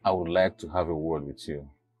would like to have a word with you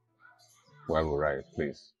while we ride,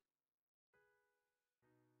 please.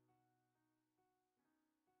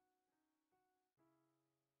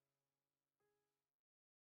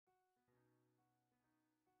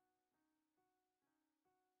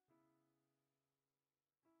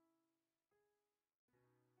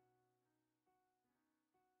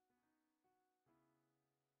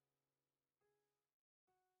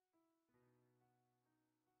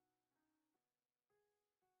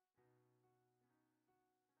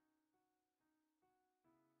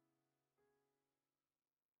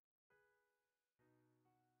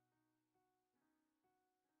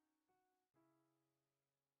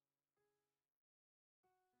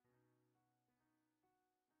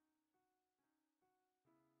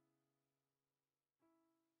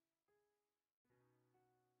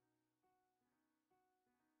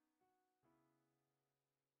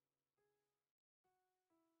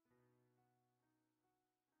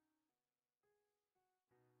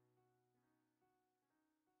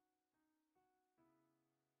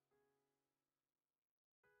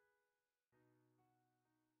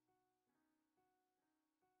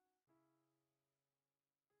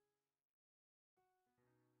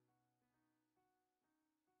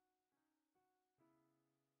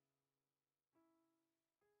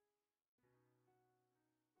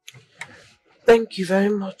 Thank you very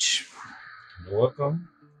much. You're welcome.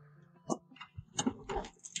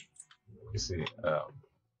 You see,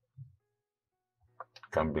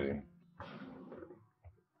 Kambili,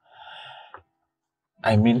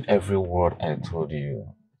 I mean every word I told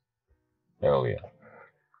you earlier.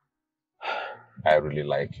 I really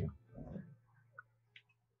like you.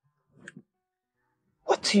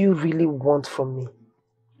 What do you really want from me?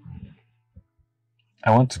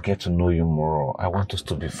 I want to get to know you more. I want us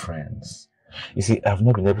to be friends. You see, I've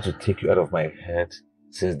not been able to take you out of my head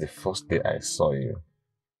since the first day I saw you.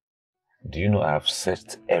 Do you know I've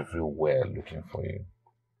searched everywhere looking for you?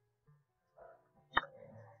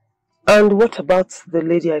 And what about the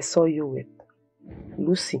lady I saw you with?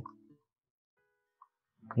 Lucy?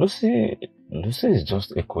 Lucy is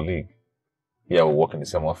just a colleague. Yeah, we work in the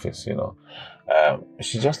same office, you know.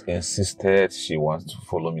 She just insisted she wants to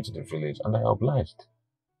follow me to the village, and I obliged.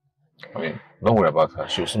 I mean, don't worry about her.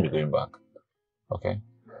 She'll soon be going back. Okay?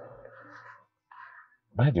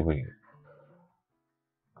 By the way,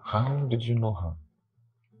 how did you know her?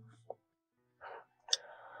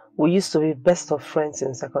 We used to be best of friends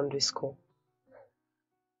in secondary school.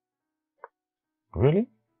 Really?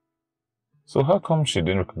 So how come she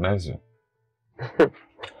didn't recognize you?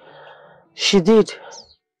 She did.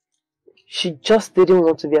 She just didn't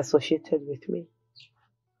want to be associated with me.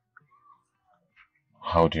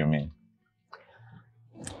 How do you mean?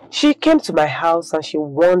 She came to my house and she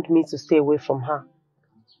warned me to stay away from her.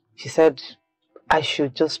 She said I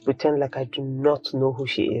should just pretend like I do not know who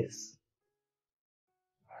she is.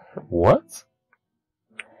 What?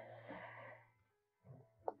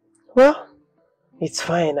 Well, it's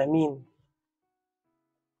fine. I mean,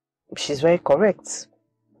 she's very correct.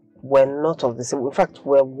 We're not of the same. In fact,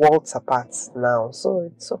 we're worlds apart now, so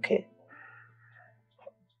it's okay.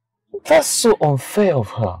 That's so unfair of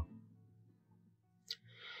her.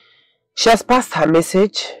 She has passed her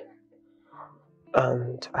message,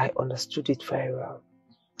 and I understood it very well.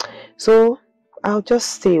 So I'll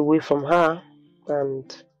just stay away from her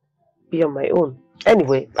and be on my own.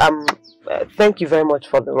 Anyway, thank you very much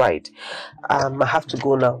for the ride. I have to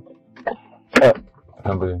go now.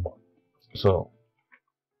 Amber, so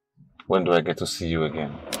when do I get to see you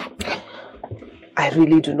again? I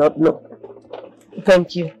really do not know.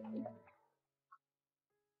 Thank you.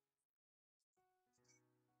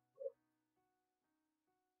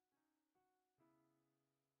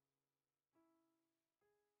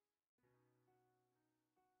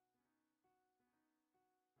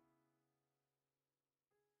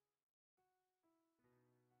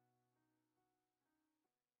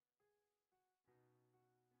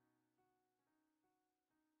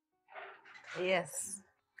 Yes.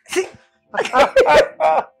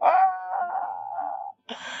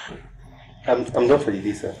 I'm done for the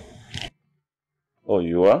day, sir. Oh,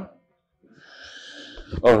 you are?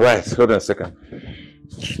 All right, hold on a second.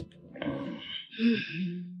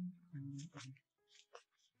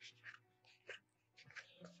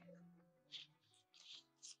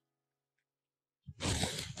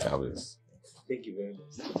 Have this. Thank you very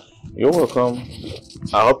much. You're welcome.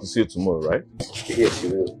 I hope to see you tomorrow, right? Yes, you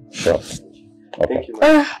will. Sure. Okay. Thank you,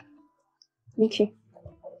 ma'am. Thank you.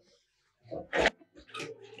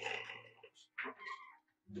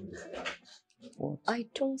 What? I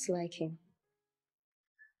don't like him.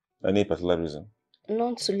 Any particular reason?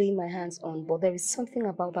 Not to lay my hands on, but there is something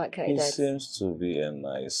about that guy He that... seems to be a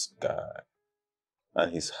nice guy.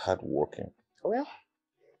 And he's hardworking. Well,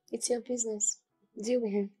 it's your business. Deal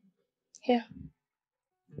with him. Here.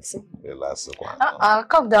 See? Relax.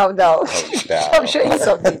 Calm down now. Calm down. I'm showing you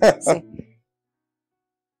something. See?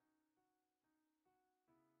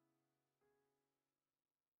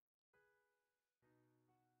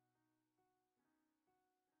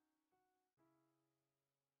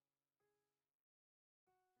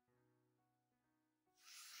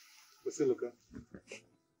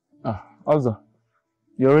 Ozza,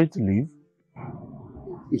 you're ready to leave?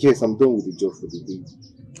 Yes, I'm done with the job for the day.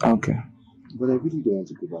 Okay. But I really don't want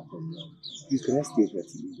to go back home now. Please, can I stay here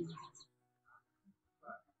till evening?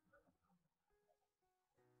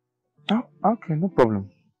 Oh, okay, no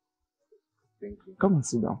problem. Thank you. Come and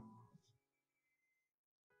sit down.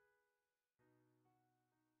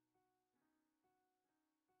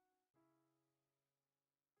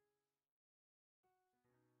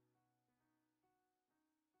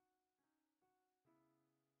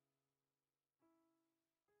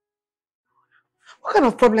 What kind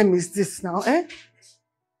of problem is this now, eh?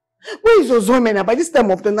 Where is Ozoimena? By this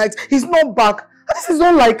time of the night, he's not back. This is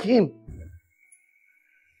not like him.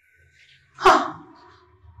 Ha!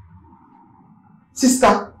 Sister,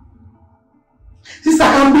 I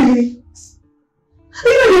can't believe. Are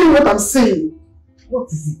you not hearing what I'm saying? What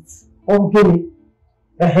is it?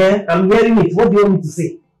 Okay. I'm hearing it. What do you want me to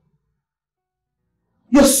say?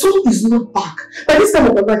 Your son is not back. By this time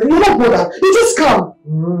of the night, you're not bothered. You just come.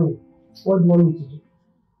 What do you want me to do?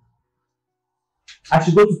 I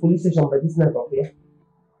should go to police station by this night, okay?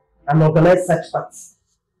 And organize search parties.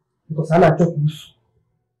 Because I'm not joking.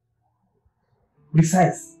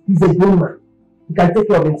 Besides, he's a grown man. He can take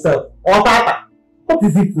care of himself. Or Papa. What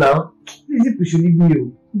is it now? Is it we should leave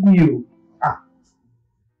you? Leave you.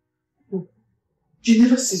 You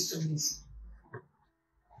never cease to listen.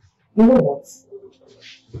 You know what?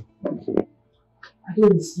 I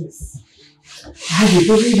don't need stress. I have a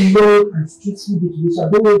very long and stressful day, so I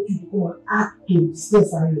don't want you to come and add to the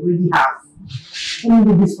stress I already have. Let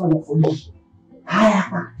me do this one for you.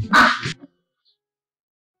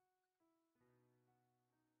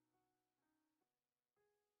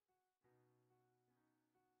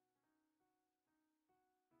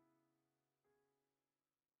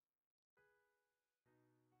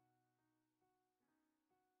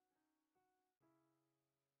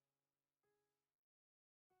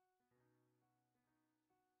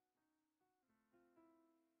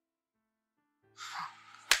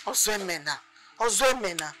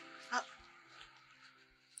 Ozoemena.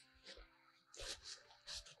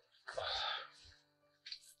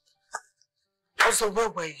 Ozo, where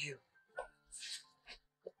were you?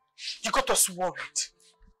 You got us worried.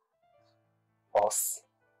 Us?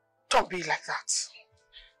 Don't be like that.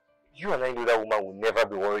 You and I know that woman will never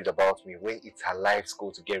be worried about me when it's her life's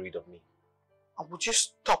goal to get rid of me. And would you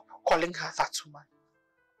stop calling her that woman?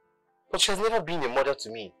 But she has never been a mother to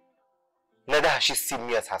me. Neither has she seen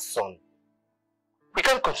me as her son. We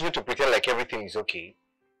can't continue to pretend like everything is okay.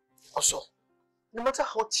 Also, no matter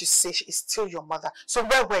what you say, she is still your mother. So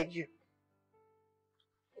where were you?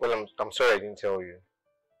 Well, I'm sorry I didn't tell you.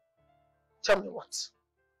 Tell me what?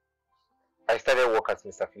 I started work at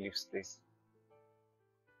Mr. Phillips' place.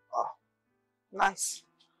 Oh, nice.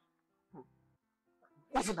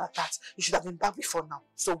 Even at that, you should have been back before now.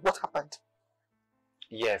 So what happened?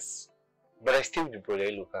 Yes, but I stay with the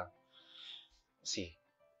brother Luca. See,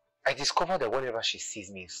 I discovered that whenever she sees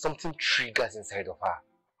me, something triggers inside of her.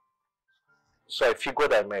 So I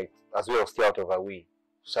figured I might as well stay out of her way.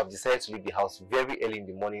 So I've decided to leave the house very early in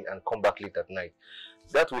the morning and come back late at night.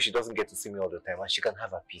 That way she doesn't get to see me all the time and she can have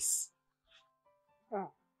her peace.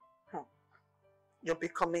 You're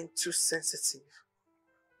becoming too sensitive.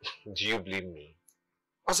 Do you blame me?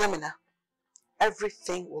 Ozoemena,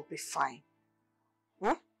 everything will be fine.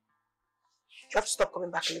 You have to stop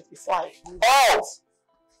coming back late before I leave. Oh!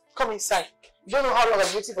 Come inside. You don't know how long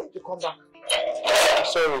I'm waiting for you to come back. I'm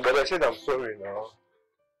sorry, but I said I'm sorry now.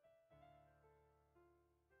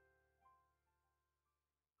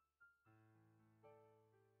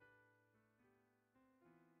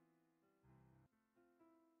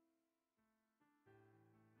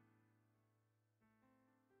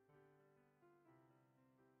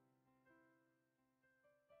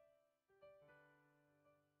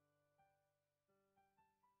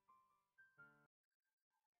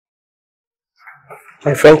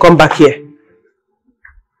 My friend, come back here.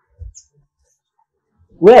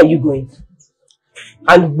 Where are you going?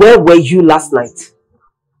 And where were you last night?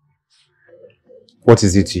 What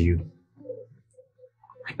is it to you?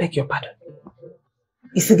 I beg your pardon.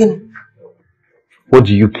 It's again. What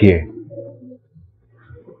do you care?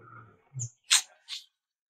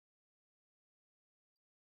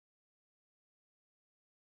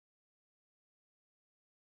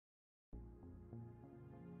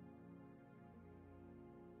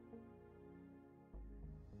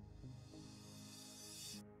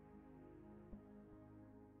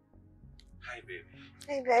 Hi, baby.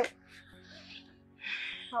 Hey, babe.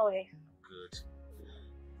 How are you? Good.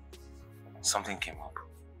 Something came up.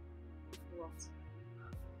 What?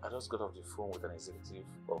 I just got off the phone with an executive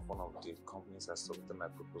of one of the companies I submitted my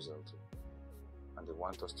proposal to. And they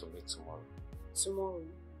want us to meet tomorrow. Tomorrow?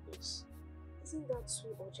 Yes. Isn't that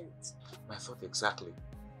too urgent? I thought exactly.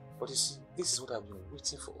 But you see, this is what I've been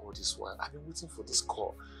waiting for all this while. I've been waiting for this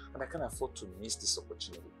call. And I can't afford to miss this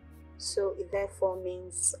opportunity. So it therefore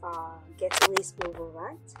means getaway is over,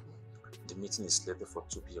 right? The meeting is slated for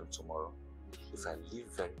 2 p.m. tomorrow. If I leave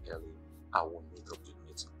very early, I will meet up the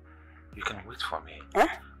meeting. You can wait for me. Huh?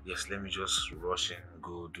 Yes, let me just rush in,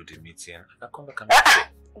 go do the meeting. I can come back and meet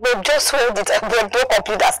you. Babe, just hold it and then don't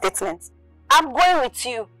complete that statement. I'm going with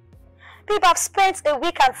you. Babe, I've spent a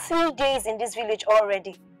week and 3 days in this village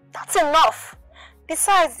already. That's enough.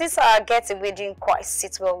 Besides, this getaway didn't quite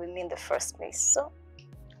sit well with me in the first place, so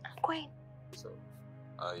I'm going. So,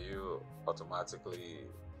 are you automatically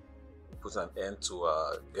put an end to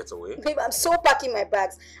getaway? Babe, I'm so packing my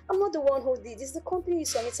bags. I'm not the one who did. It's the company you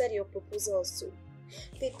submitted your proposals to.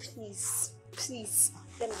 Babe, please. Please.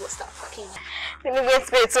 Let me go start packing. Let me wait,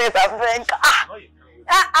 I beg.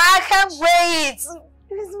 I can't wait.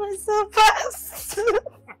 It's my so fast.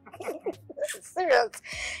 Serious.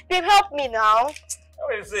 Babe, help me now.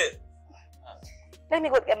 How is it? Let me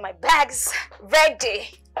go get my bags ready.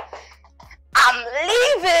 I'm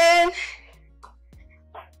leaving.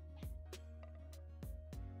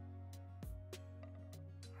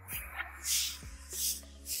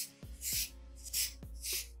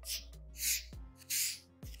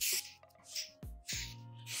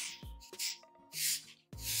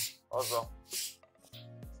 Also.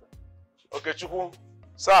 Okay, Chukwu.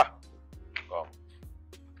 Sir. Come.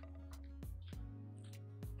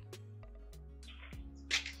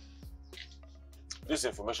 This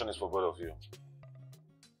information is for both of you.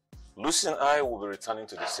 Lucy and I will be returning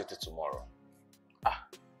to the city tomorrow.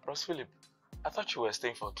 Bros Philip, I thought you were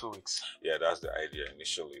staying for 2 weeks. Yeah, that's the idea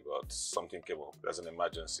initially, but something came up. There's an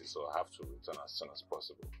emergency, so I have to return as soon as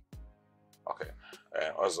possible. Okay.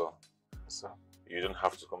 Also, sir, you don't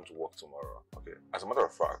have to come to work tomorrow, okay? As a matter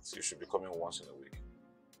of fact, you should be coming once in a week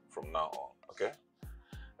from now on, okay?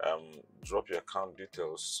 Drop your account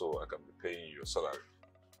details so I can be paying you your salary.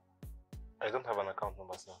 I don't have an account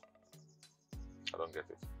number, sir. I don't get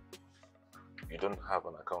it. You don't have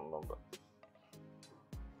an account number.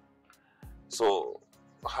 So,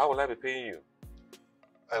 how will I be paying you?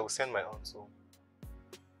 I will send my own, so...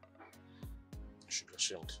 You should be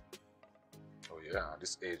ashamed. Oh yeah, at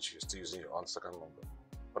this age, you're still using your own second number.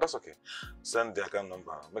 But that's okay. Send the account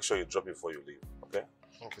number. Make sure you drop it before you leave, okay?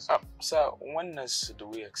 Okay, sir. Sir, when do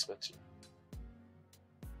we expect you?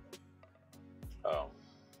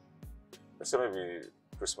 Let's say maybe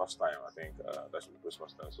Christmas time, I think. That should be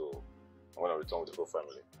Christmas time, so I'm going to return with the whole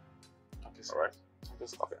family. Okay, sir. Alright? Okay,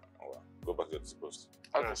 sir. Okay, alright. Go back to your post.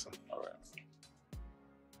 Okay, sir. Alright.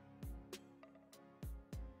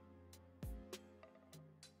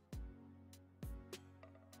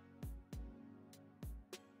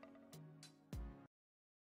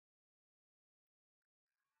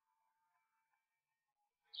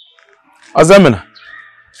 Azamina.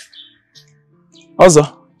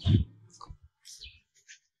 Ozo.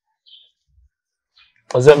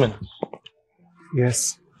 Azamina.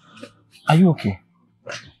 Yes. Are you okay?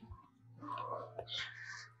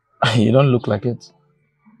 You don't look like it.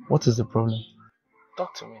 What is the problem?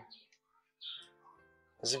 Talk to me.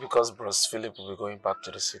 Is it because Bros Philip will be going back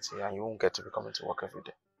to the city and you won't get to be coming to work every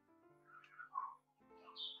day?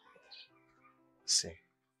 See,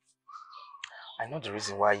 I know the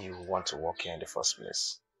reason why you want to work here in the first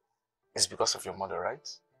place. It's because of your mother, right?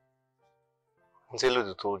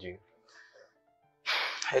 Nteludu told you.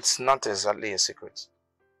 It's not exactly a secret.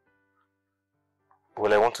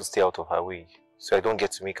 Well, I want to stay out of her way, so I don't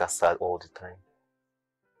get to make her sad all the time.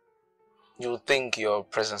 You think your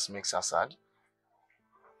presence makes her sad?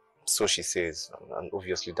 So she says, and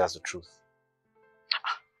obviously that's the truth.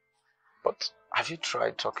 But have you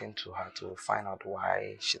tried talking to her to find out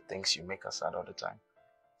why she thinks you make her sad all the time?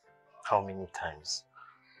 How many times?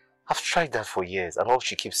 I've tried that for years, and all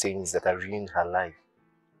she keeps saying is that I ruined her life.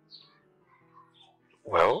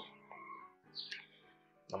 Well,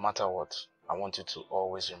 no matter what, I want you to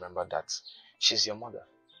always remember that she's your mother,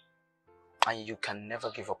 and you can never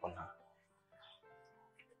give up on her.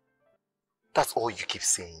 That's all you keep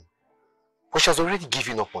saying. But she has already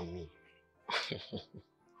given up on me.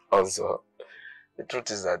 Also, the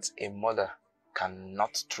truth is that a mother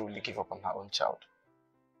cannot truly give up on her own child.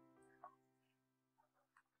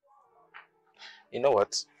 You know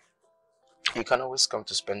what? You can always come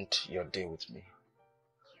to spend your day with me.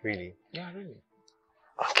 Really? Yeah, really.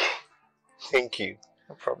 Okay. Thank you.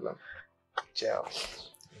 No problem. Ciao.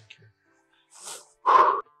 Thank you.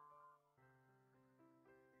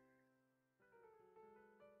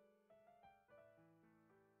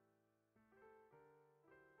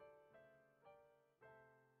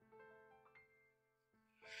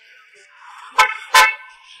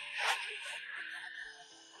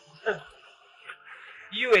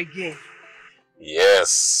 You again?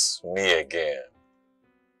 Yes, me again.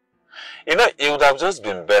 You know, it would have just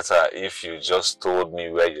been better if you just told me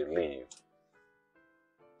where you live.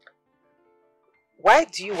 Why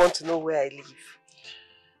do you want to know where I live?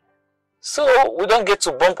 So we don't get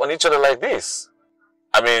to bump on each other like this.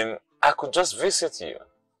 I mean, I could just visit you.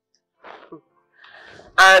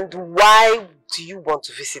 And why do you want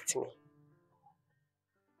to visit me?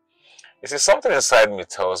 You see, something inside me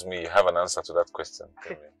tells me you have an answer to that question.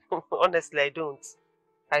 Honestly, I don't.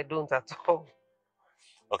 I don't at all.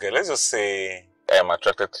 Okay, let's just say I am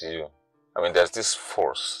attracted to you I mean, there's this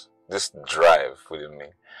force, this drive within me.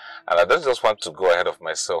 And I don't just want to go ahead of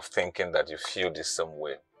myself thinking that you feel the same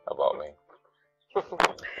way about me.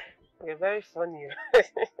 You're very funny.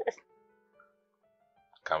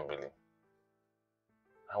 Can't believe.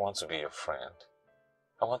 I want to be your friend.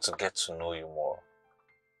 I want to get to know you more.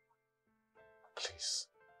 Please.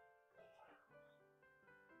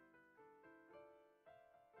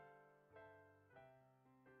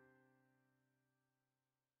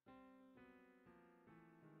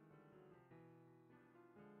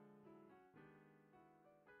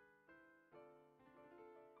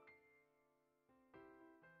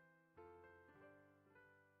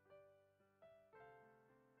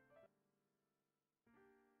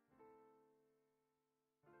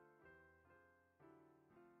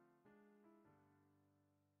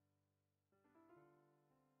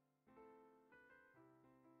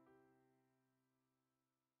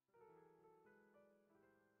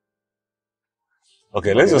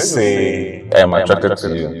 Okay, let's just say I am attracted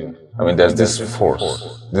to you. I mean, there's this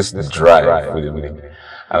force, this drive within me.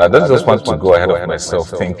 And I don't just want to go ahead of myself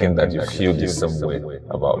thinking that you feel the same way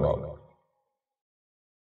about me.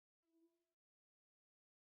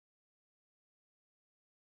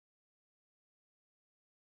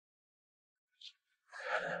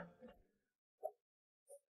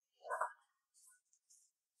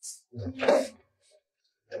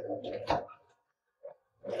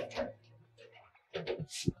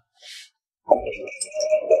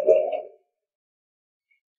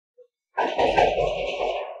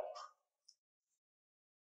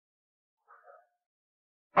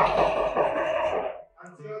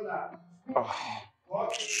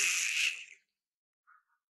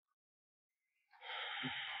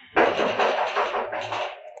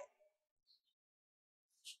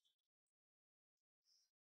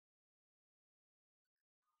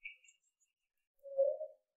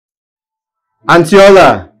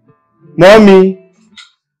 Antiola, mommy,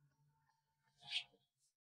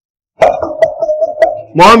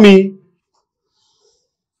 mommy.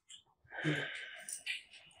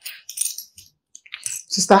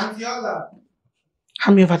 Sister,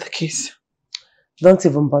 hand me over the keys. Don't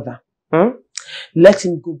even bother. Let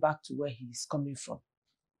him go back to where he is coming from.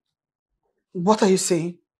 What are you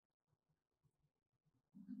saying?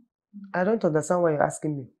 I don't understand why you're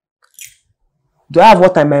asking me. Do I have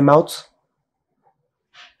water in my mouth?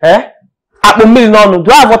 Eh? Do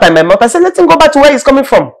I have water in my mouth? I said let him go back to where he's coming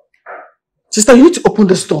from. Sister, you need to open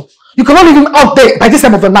this door. You cannot leave him out there by this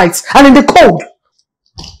time of the night and in the cold.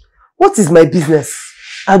 What is my business?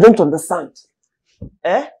 I don't understand.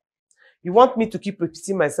 Eh? You want me to keep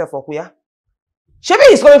repeating myself, Okuya? Shebi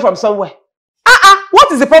he's coming from somewhere.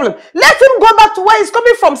 What is the problem? Let him go back to where he's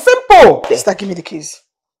coming from. Simple. Sister, give me the keys.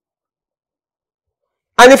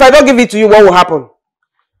 And if I don't give it to you, what will happen?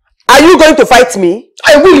 Are you going to fight me?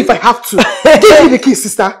 I will if I have to. Give me the keys,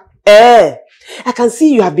 sister. I can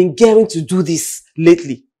see you have been gearing to do this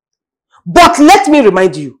lately. But let me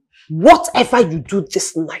remind you, whatever you do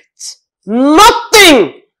this night,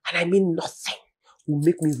 nothing, and I mean nothing, will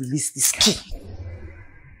make me release this key.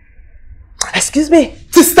 Excuse me?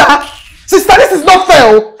 Sister, this is not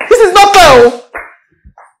fair. This is not fair.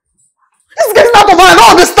 This is getting out of hand. I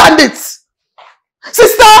don't understand it.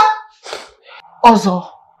 Sister! Ozo,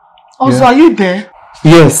 Yeah. Are you there?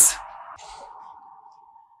 Yes.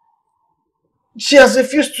 She has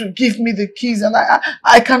refused to give me the keys and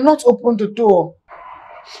I cannot open the door.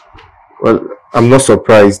 Well, I'm not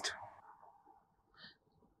surprised.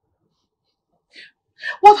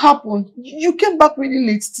 What happened? You came back really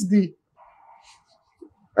late today.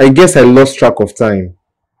 I guess I lost track of time.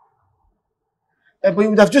 But you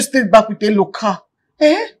would have just stayed back with a local.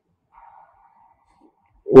 Eh?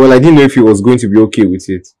 Well, I didn't know if he was going to be okay with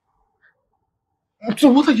it. So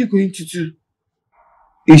what are you going to do?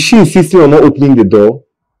 Is she insisting on not opening the door?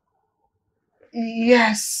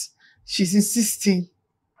 Yes, she's insisting.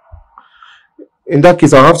 In that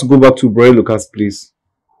case, I'll have to go back to Browny Igboegwu's place.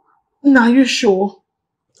 Now, are you sure?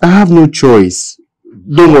 I have no choice.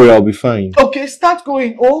 Don't worry, I'll be fine. Okay, start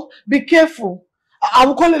going. Oh, be careful. I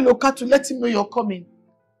will call a local to let him know you're coming.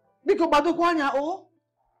 Because Badokwanya, oh.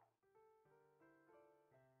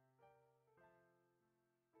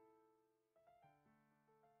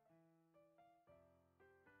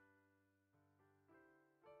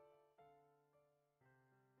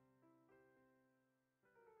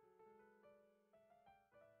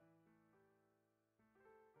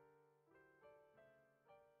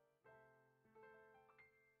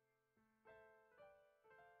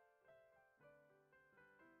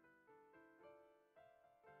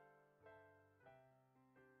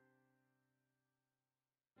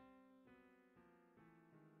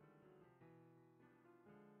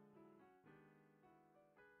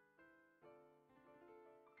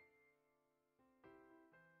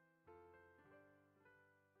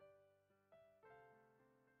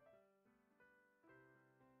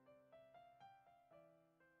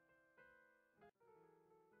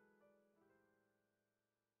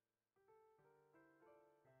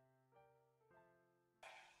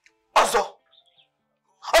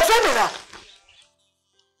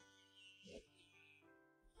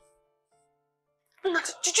 Nana,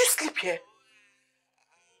 did you sleep here?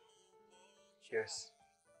 Yes.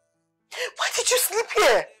 Why did you sleep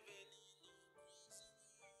here?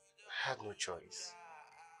 I had no choice.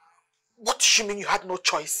 What do you mean you had no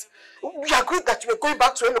choice? We agreed that you were going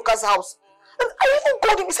back to Eloka's house. And I even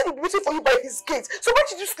called him, he said he'd be waiting for you by his gate. So why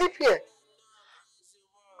did you sleep here?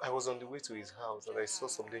 I was on the way to his house and I saw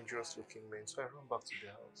some dangerous looking men, so I ran back to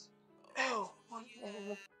the house. Oh.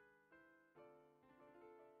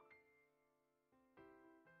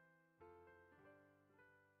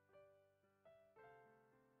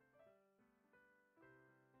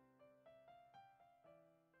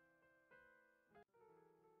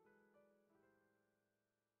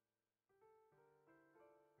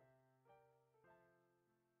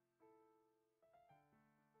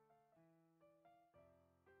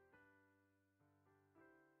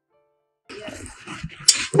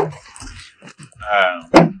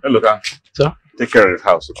 Hello, Kang. Sir? Take care of the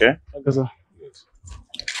house, okay? Okay, sir.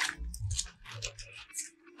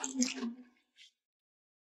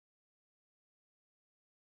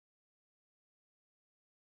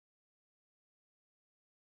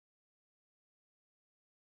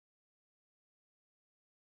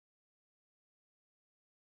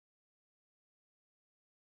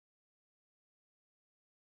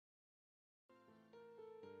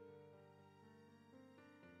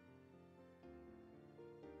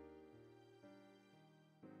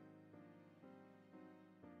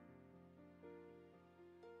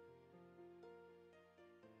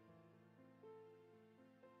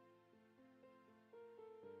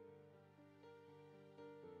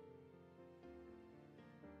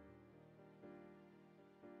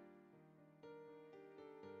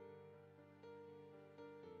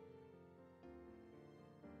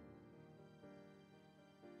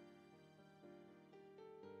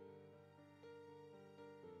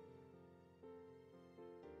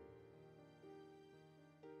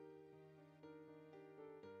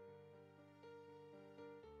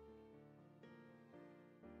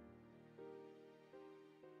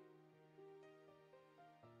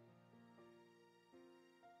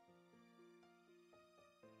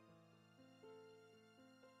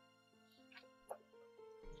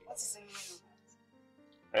 What is the meaning of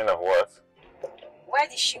that? Meaning of what? Why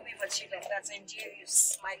did she wave at you like that and you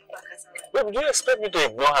smiling back at her? Babe, do you expect me to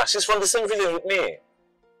ignore her? She's from the same village with me.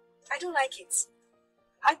 I don't like it.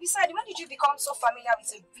 And besides, when did you become so familiar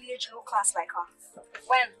with a village low class like her?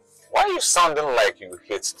 When? Why are you sounding like you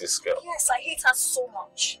hate this girl? Yes, I hate her so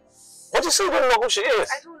much. What you say you don't know who she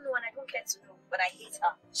is? I don't know and I don't care to know, but I hate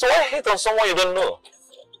her. So why hate on someone you don't know?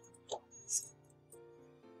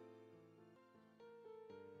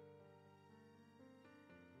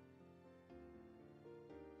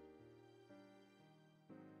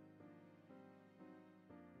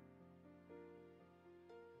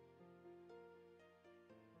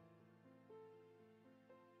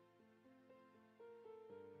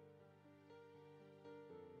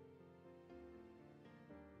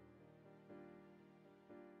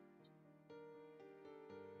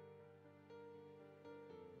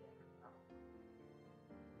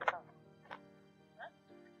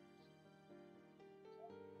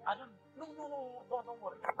 Don't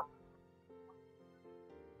worry.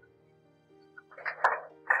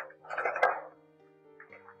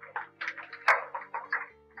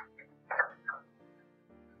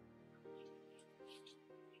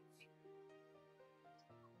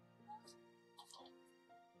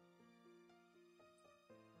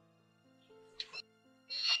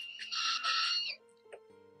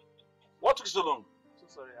 What took so long? So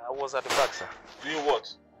sorry, I was at the back, sir. Doing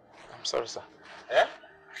what? I'm sorry, sir. Eh?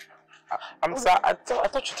 Sir, I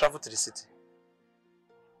thought you traveled to the city.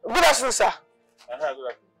 Good afternoon, sir. Good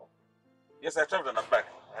afternoon. Yes, I traveled and I'm back.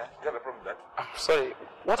 You have a problem with that? I'm sorry.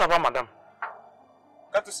 What about madam?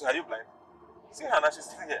 Can't you see her? Are you blind? See her now, she's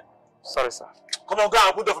sitting here. Sorry, sir. Come on, go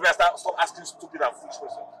and put down for me and stop asking stupid and foolish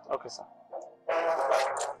questions. Okay, sir.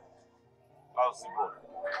 How's the boy?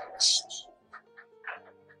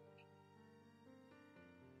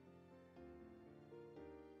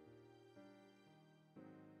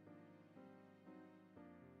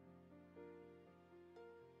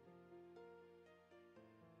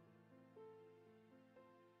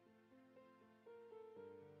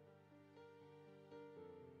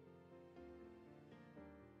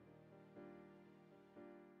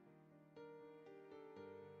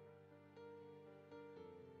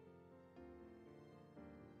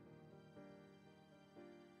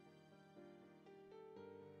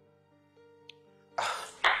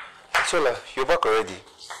 Chola, you're back already?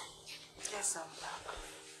 Yes, I'm back.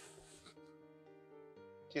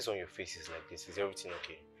 This on your face is like this. Is everything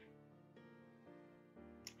okay?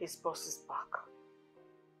 His boss is back.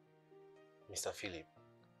 Mr. Philip.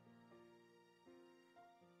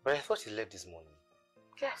 But I thought he left this morning.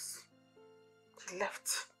 Yes, he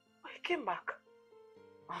left. But he came back.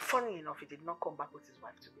 And funny enough, he did not come back with his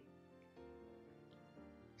wife today.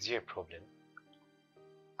 Is there a problem?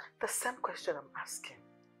 The same question I'm asking.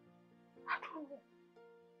 I don't know.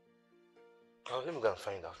 Oh, let me go and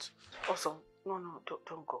find out. Also, no,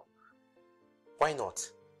 don't go. Why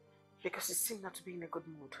not? Because he seemed not to be in a good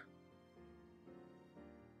mood.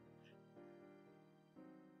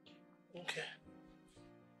 Okay.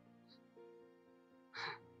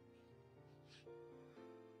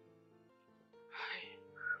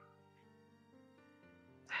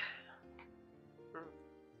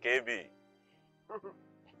 KB.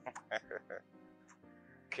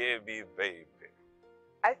 KB, baby.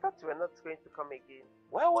 I thought you were not going to come again.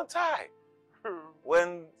 Why won't I?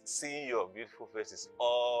 When seeing your beautiful face is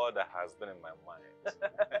all that has been in my mind.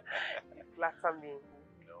 You flatter me.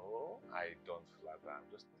 No, I don't flatter. I'm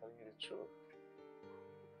just telling you the truth.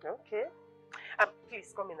 Okay.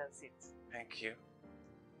 Please come in and sit. Thank you.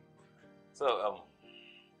 So,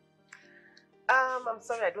 I'm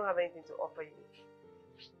sorry, I don't have anything to offer you.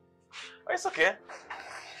 Oh, it's okay.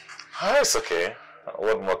 It's okay.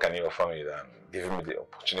 What more can you offer me than giving me the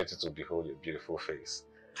opportunity to behold your beautiful face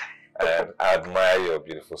and admire your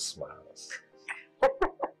beautiful smiles?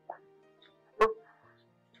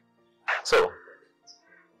 So,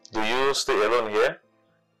 do you stay alone here?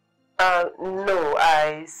 No,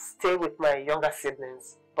 I stay with my younger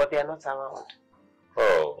siblings, but they are not around.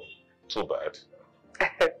 Oh, too bad.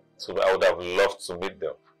 Too bad. I would have loved to meet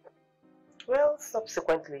them. Well,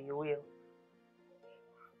 subsequently you will.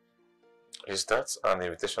 Is that an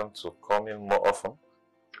invitation to come in more often?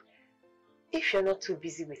 If you're not too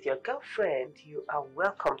busy with your girlfriend, you are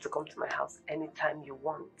welcome to come to my house anytime you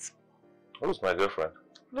want. Who's my girlfriend?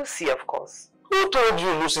 Lucy, of course. Who told you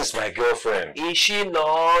Lucy's my girlfriend? Is she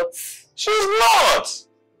not? She's not!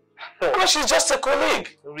 Because she's just a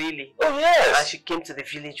colleague. Really? Oh, yes. And she came to the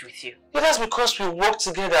village with you? Yeah, that's because we work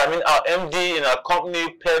together. I mean, our MD in our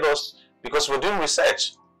company paired us because we're doing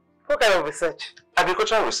research. What kind of research?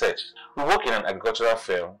 Agricultural research. We work in an agricultural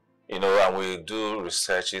firm, you know, and we do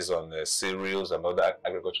researches on cereals and other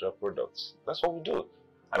agricultural products. That's what we do.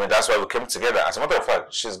 I mean, that's why we came together. As a matter of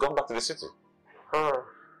fact, she's gone back to the city.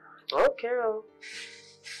 Okay.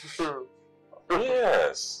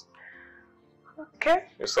 Yes. Okay.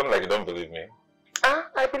 You sound like you don't believe me.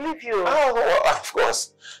 I believe you. Oh, well, of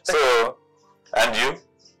course. So, and you?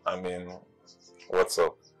 I mean, what's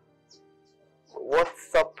up?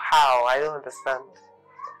 What's up how? I don't understand.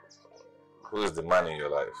 Who is the man in your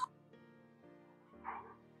life?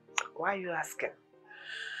 Why are you asking?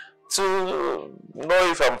 To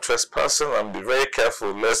know if I'm trespassing and be very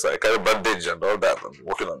careful lest I carry bandage and all that and be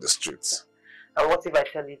walking on the streets. And what if I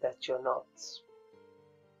tell you that you're not?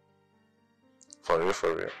 For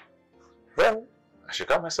real. Then I should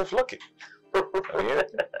count myself lucky. Okay?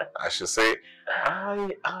 I should say, I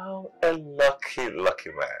am a lucky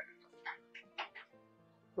man.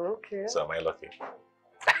 Okay. So am I lucky?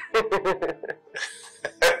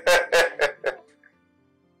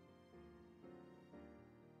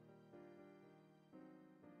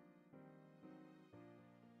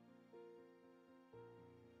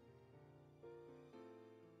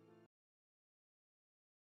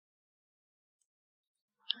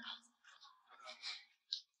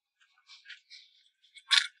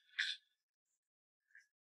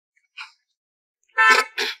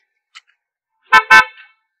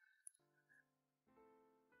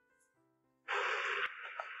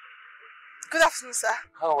 Good afternoon, sir.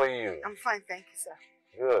 How are you? I'm fine, thank you, sir.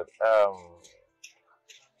 Good.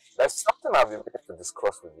 There's something I've been meaning to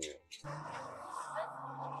discuss with you.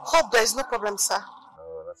 Hope there is no problem, sir.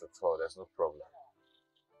 No, not at all. There's no problem.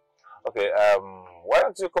 Okay, why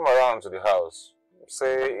don't you come around to the house?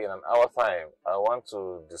 Say in an hour time. I want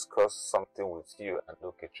to discuss something with you and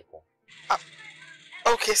Okechukwu.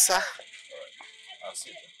 Okay, sir. I'll see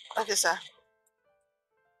you. Okay, sir.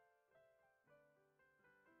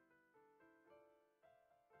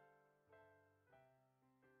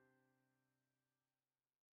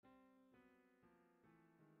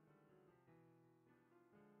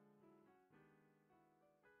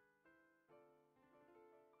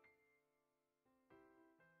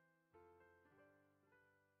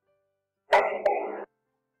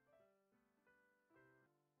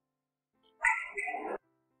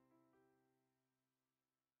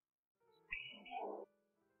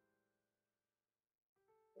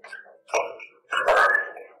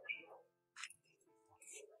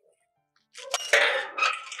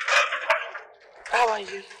 How are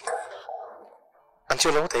you? Auntie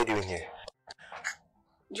Ola, what are you doing here?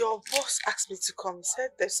 Your boss asked me to come. He said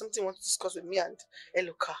there's something he wants to discuss with me and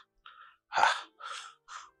Eluka.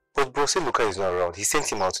 But Bros Eluka is not around. He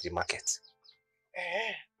sent him out to the market.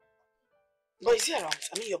 But is he around?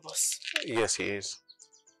 I mean your boss. Yes, he is.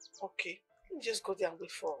 Okay. Let me just go there and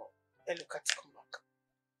wait for Eluka to come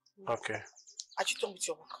back. Okay. Are you done with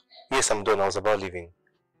your work? Yes, I'm done. I was about leaving.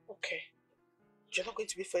 Okay. You're not going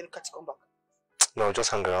to wait for Eluka to come back? No,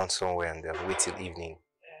 just hang around somewhere and wait till evening.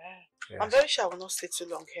 Yes. I'm very sure I will not stay too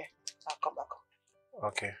long here. I'll come back.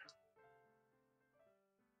 Okay.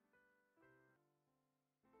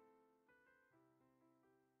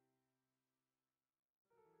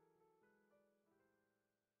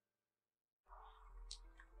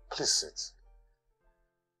 Please sit.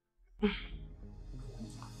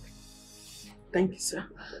 Thank you, sir.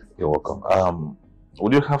 You're welcome.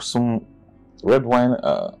 Would you have some red wine?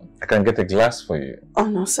 I can get a glass for you. Oh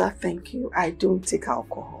no, sir. Thank you. I don't take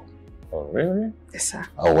alcohol. Oh, really? Yes, sir.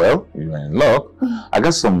 Oh, well, you're in luck. I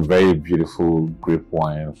got some very beautiful grape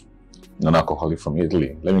wine, non-alcoholic from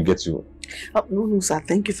Italy. Let me get you. Oh, no, sir.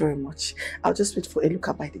 Thank you very much. I'll just wait for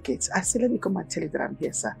Eluka by the gate. I said, let me come and tell you that I'm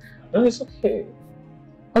here, sir. No, it's okay.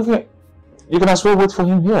 Okay. You can as well wait for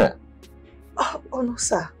him here. Oh no,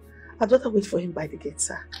 sir. I'd rather wait for him by the gate,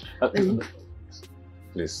 sir.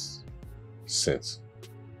 Please, sit.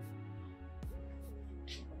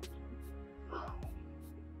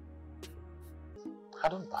 I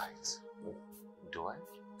don't bite. Do I?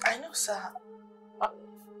 I know, sir.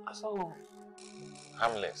 So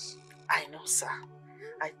harmless. I know, sir.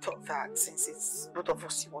 I thought that since it's both of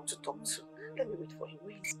us you want to talk to, let me wait for him.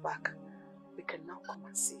 When he's back, we can now come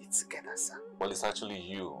and see it together, sir. Well, it's actually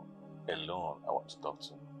you alone I want to talk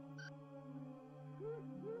to.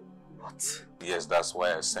 What? Yes, that's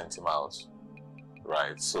why I sent him out.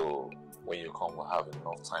 Right, so when you come, we'll have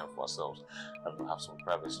enough time for ourselves and we'll have some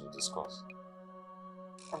privacy to discuss.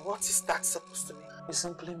 And what is that supposed to mean? It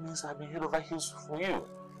simply means I've been head over heels for you.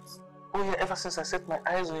 Oh yeah, ever since I set my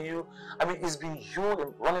eyes on you, I mean, it's been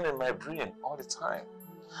you running in my brain all the time.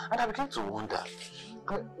 And I began to wonder,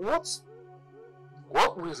 I mean,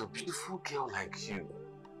 what will a beautiful girl like you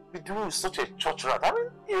be doing with such a church rat? I mean,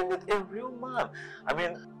 you need a real man. I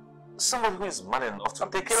mean, someone who is man enough to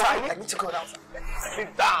take care of you. I need to go now. Be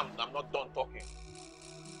damned, I'm not done talking.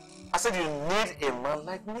 I said you need a man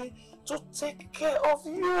like me to take care of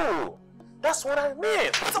you. That's what I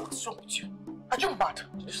mean. What's wrong with you? Are you mad?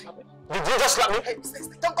 Did you slap me? Did you just slap me? Hey,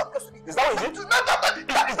 don't come close to me. Is that what you did?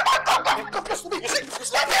 No, come close to me. You see? You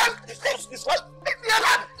slap me hand. It's what? Leave me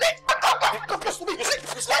alone. Come close to me. You see?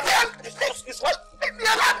 You slap me hand. It's what? Leave me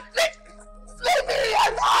alone. Leave me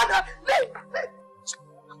alone. Leave.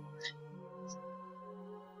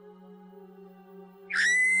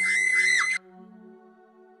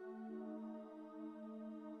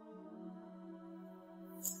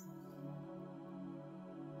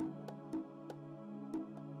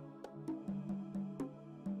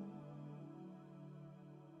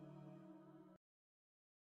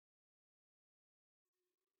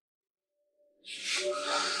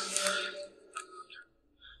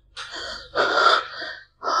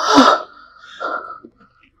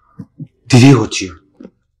 Did he hurt you?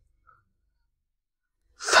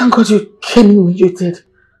 Thank God you came in when you did.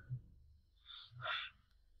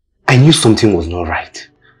 I knew something was not right.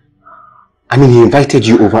 I mean, he invited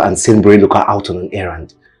you over and sent Browny Igboegwu out on an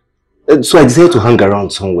errand. So I decided to hang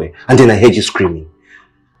around somewhere, and then I heard you screaming.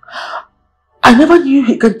 I never knew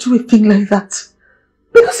he could do a thing like that.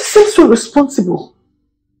 Because he seems so responsible.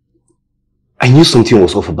 I knew something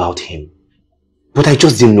was off about him, but I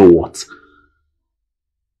just didn't know what.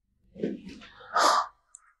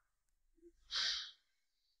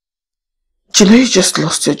 You know you just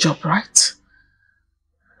lost your job, right?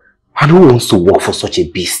 And who wants to work for such a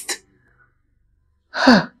beast?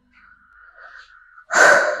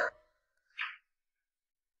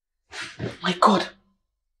 My God.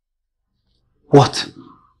 What?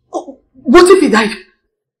 Oh, what if he died?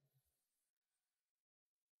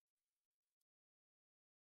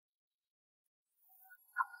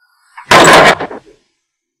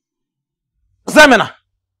 Zemena!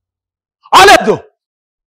 Aledo!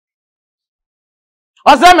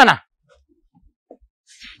 Zemena!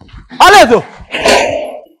 Aledo!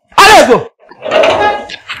 Aledo!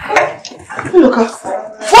 Look,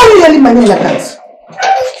 why are you yelling my name like that?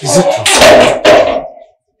 Is it true?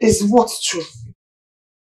 Is what true?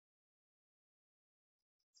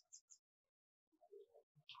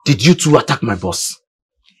 Did you two attack my boss?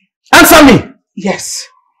 Answer me! Yes.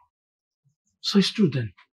 So it's true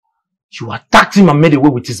then. You attacked him and made away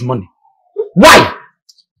with his money. Why?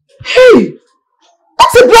 Hey!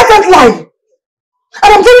 That's a blatant lie!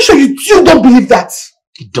 And I'm very sure you don't believe that.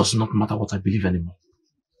 It does not matter what I believe anymore.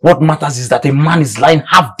 What matters is that a man is lying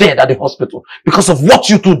half dead at the hospital because of what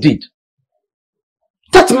you two did.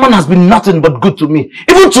 That man has been nothing but good to me,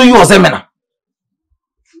 even to you, Ozemena.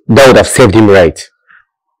 That would have served him right.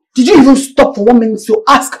 Did you even stop for 1 minute to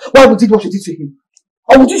ask why we did what we did to him?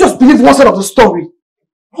 Or would you just believe one side of the story?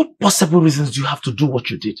 What possible reasons do you have to do what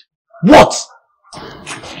you did? What?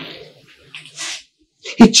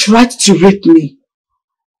 He tried to rape me.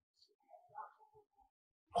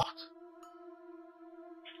 What?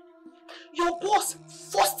 Your boss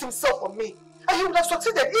forced himself on me. And he would have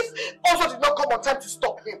succeeded if Ozo did not come on time to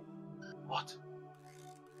stop him. What?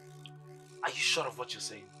 Are you sure of what you're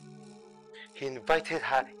saying? He invited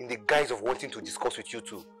her in the guise of wanting to discuss with you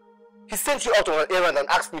two. He sent you out on an errand and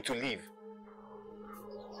asked me to leave.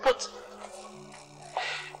 But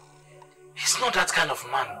he's not that kind of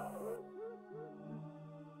man.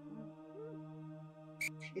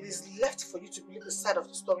 It is left for you to believe the side of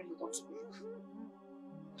the story you want to believe.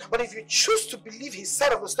 But if you choose to believe his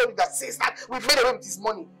side of the story that says that we've made away with his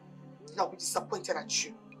money, then I'll be disappointed at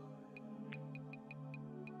you.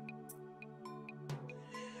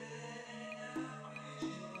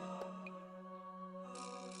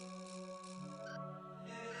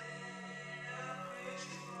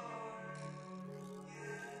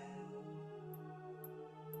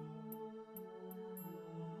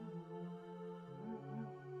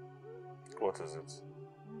 What is it?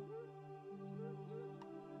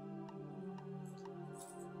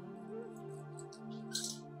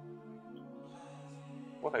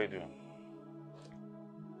 What are you doing?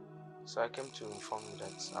 So I came to inform you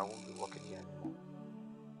that I won't be working here anymore.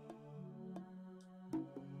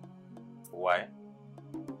 Why?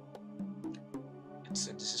 It's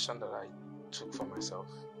a decision that I took for myself.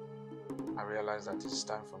 I realized that it's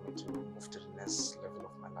time for me to move to the next level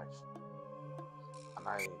of my life. And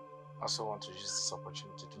I also want to use this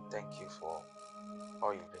opportunity to thank you for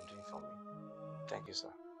all you've been doing for me. Thank you, sir.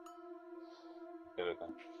 Hey, Luka.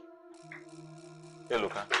 Hey,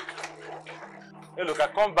 Luka. Hey, Luka,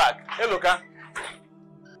 come back. Hey, Luka.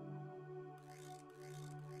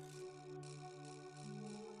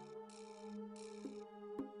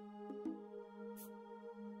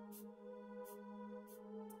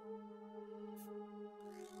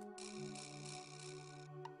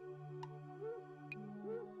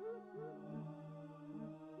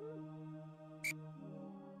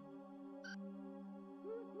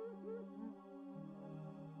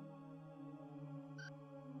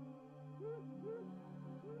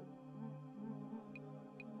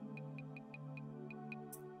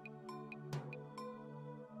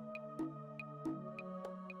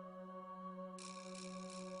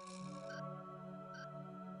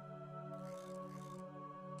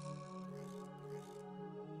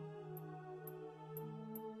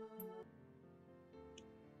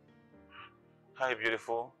 Hi,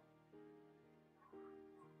 beautiful.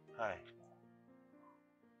 Hi.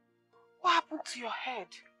 What happened to your head?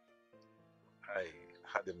 I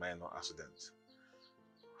had a minor accident.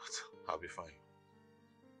 But I'll be fine.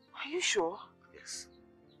 Are you sure? Yes.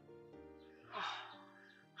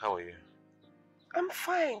 How are you? I'm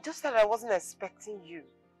fine, just that I wasn't expecting you.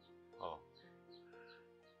 Oh.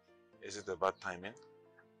 Is it a bad timing?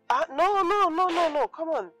 No. Come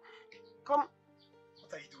on. Come.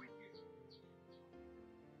 What are you doing here?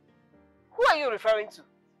 Who are you referring to?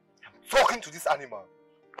 I'm talking to this animal.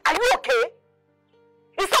 Are you okay?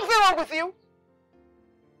 Is something wrong with you?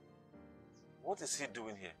 What is he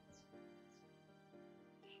doing here?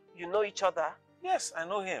 You know each other? Yes, I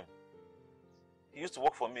know him. He used to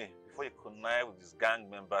work for me before he connived with his gang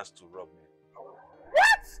members to rob me.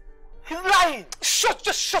 What? He's lying!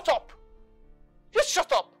 Just shut up! Just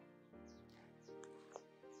shut up!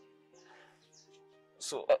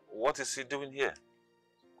 So, what is he doing here?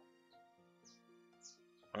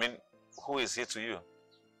 I mean, who is he to you?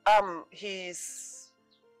 He's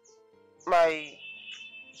my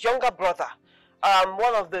younger brother.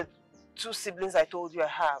 One of the 2 siblings I told you I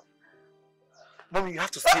have. Mommy, you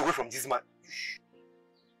have to stay away from this man.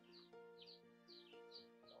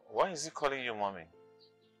 Why is he calling you mommy?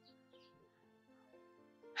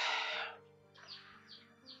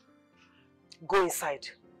 Go inside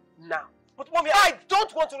now. But mommy, I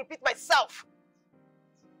don't want to repeat myself.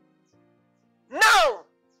 Now!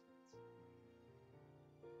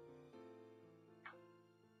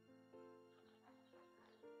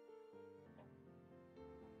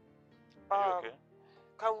 Are you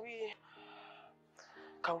okay?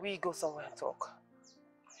 Can we go somewhere and talk?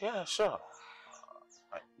 Yeah, sure.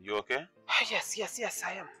 You okay? Yes,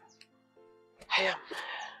 I am. I am.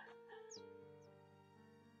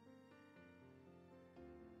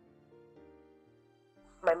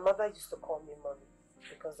 My mother used to call me mommy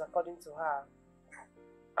because according to her,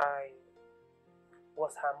 I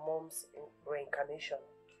was her mom's reincarnation.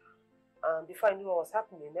 And before I knew what was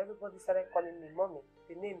happening, everybody started calling me mommy.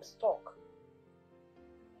 The name stuck.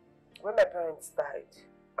 When my parents died,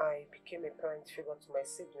 I became a parent figure to my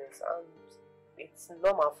siblings, and it's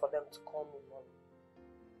normal for them to call me mommy.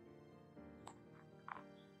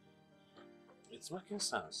 It's making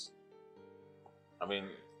sense. I mean,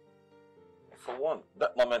 for one,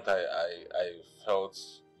 that moment I felt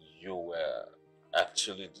you were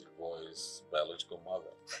actually the boy's biological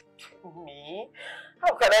mother. Me?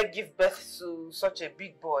 How can I give birth to such a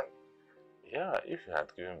big boy? Yeah, if you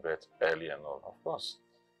had given birth early enough, of course.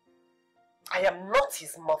 I am not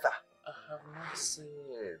his mother. I have not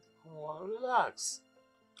said. Come on, relax.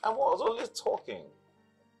 I was only talking.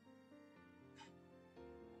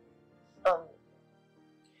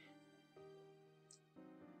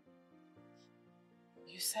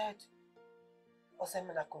 You said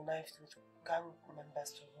Osemena connived with gang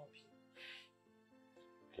members to rob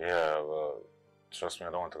you. Yeah, well, trust me, I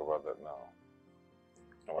don't want to talk about that now.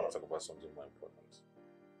 I want to talk about something more important.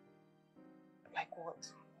 Like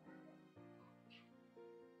what?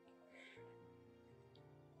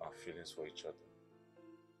 Our feelings for each other.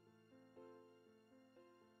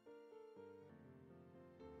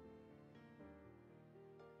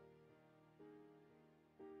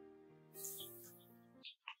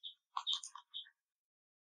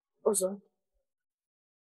 Ozo,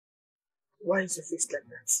 why is your face like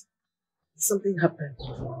that? Did something happen?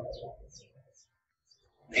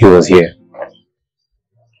 He was here.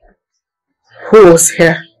 Who was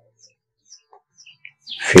here?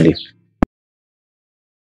 Philip.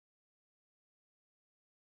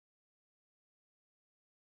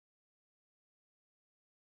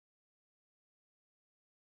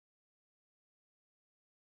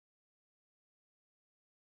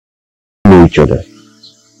 Know each other.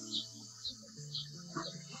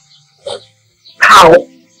 How?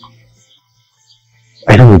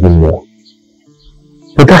 I don't even know.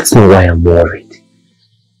 But that's not why I'm worried.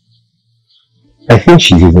 I think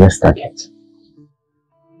she's his next target.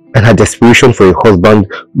 And her desperation for a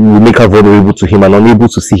husband will make her vulnerable to him and unable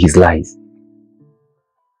to see his lies.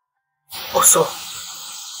 Also,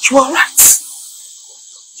 you are right.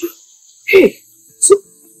 Hey, so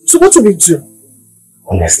what do we do?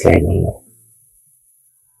 Honestly, I don't know.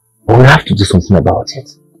 But we'll have to do something about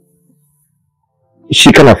it.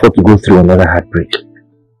 She can't afford to go through another heartbreak.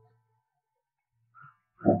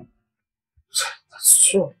 That's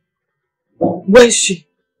true. Where is she?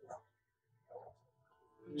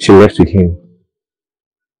 She left with him.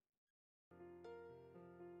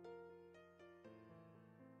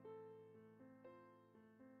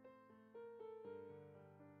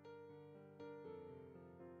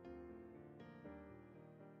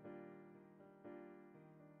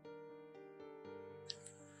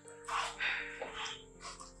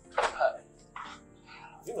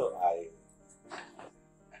 You know, I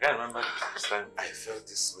can't remember the first time I felt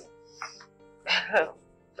this way.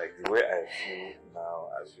 Like the way I feel now,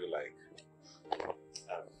 I feel like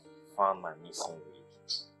I've found my missing link.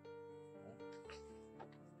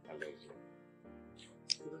 I love you.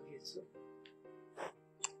 I love you too.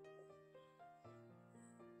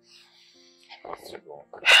 What's it going?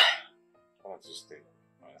 I want to stay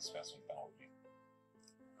and spend some time with you.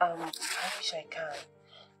 I wish I can,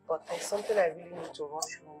 but there's something I really need to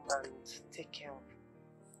rush home and take care of.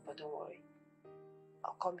 But don't worry,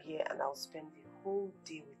 I'll come here and I'll spend the whole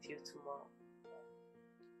day with you tomorrow.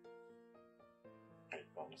 I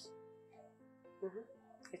promise.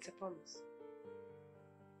 It's a promise.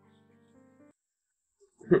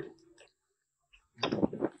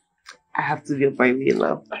 I have to be by me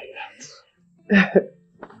now. It's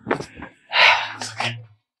okay.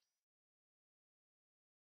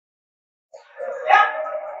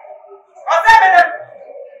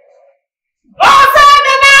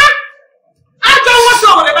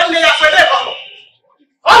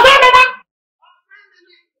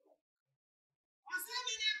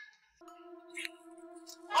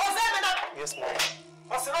 Yes, ma'am.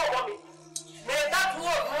 Mommy. May that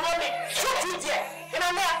word, mommy, shoot you there.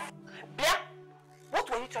 Bia, what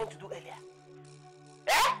were you trying to do earlier?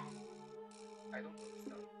 Eh? I don't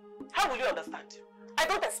understand. How will you understand? I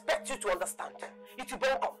don't expect you to understand. It will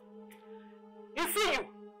come. You see you.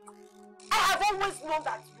 I have always known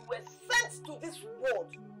that you were sent to this world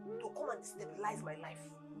to come and destabilize my life.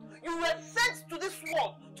 You were sent to this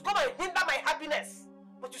world to come and hinder my happiness.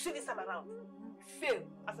 But you see this time around, you failed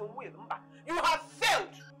as a will. You have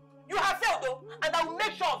failed. You have failed though, and I will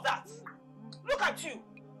make sure of that. Look at you.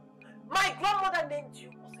 My grandmother named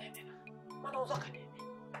you Osemena.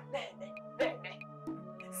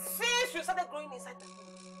 Since you started growing inside the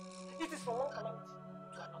family, it is from one calamity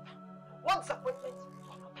to another, one disappointment to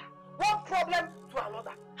another, one problem to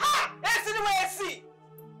another. Ha!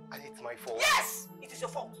 And it's my fault. Yes! It is your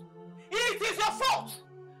fault. It is your fault!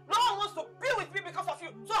 No one wants to be with me because of you.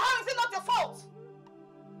 So how is it not your fault?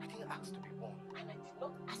 I didn't ask to be born. And I did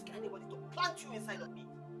not ask anybody to plant you inside of me.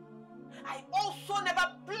 I also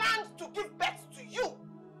never planned to give birth to you.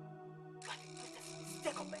 You are the greatest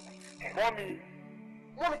mistake of my life. Mommy!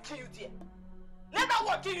 Mommy kill you there. Let that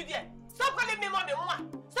one kill you there. Stop calling me mommy, mama.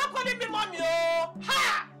 Stop calling me mommy, oh.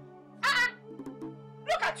 Ha!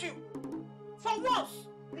 Look at you. For once,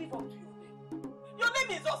 live up to your name. Your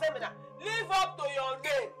name is Osemina. Live up to your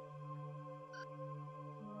name.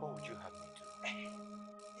 What would you have me do?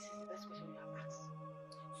 This is the best question you have asked.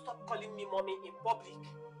 Stop calling me mommy in public.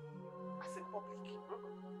 As in public.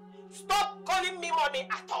 Stop calling me mommy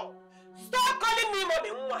at all. Stop calling me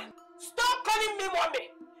mommy. Stop calling me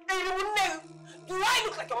mommy. And you will know. Do I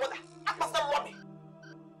look like your mother? I must have mommy.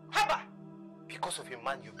 Haba. Because of a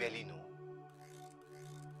man you barely know.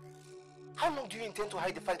 How long do you intend to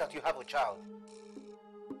hide the fact that you have a child?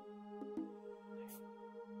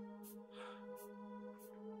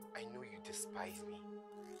 I know you despise me.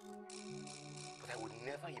 But I would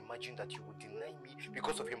never imagine that you would deny me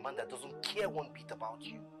because of a man that doesn't care one bit about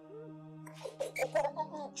you. If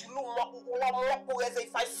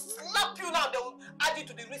I slap you now, they will add you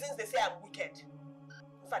to the reasons they say I'm wicked.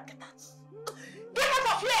 In fact, get out. Get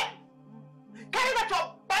out of here! Carry that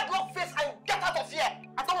your bad luck face and get out of here!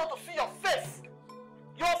 I don't want to see your face!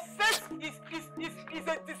 Your face is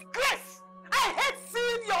a disgrace! I hate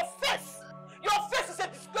seeing your face! Your face is a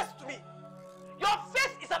disgrace to me! Your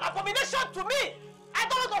face is an abomination to me! I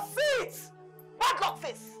don't want to see it! Bad luck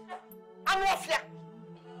face! I'm off here!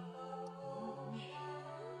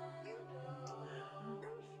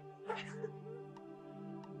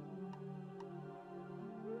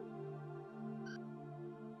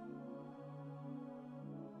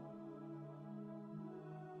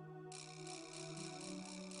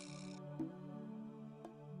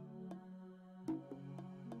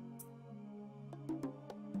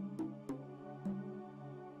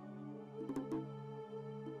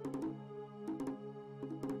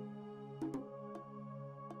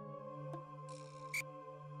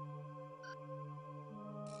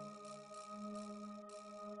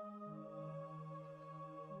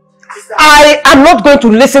 I am not going to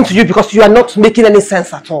listen to you because you are not making any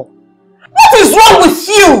sense at all. What is wrong with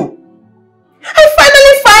you? I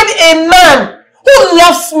finally find a man who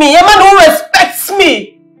loves me, a man who respects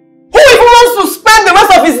me, who even wants to spend the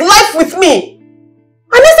rest of his life with me.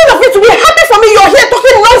 And instead of you to be happy for me, you're here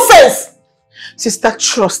talking nonsense. Sister,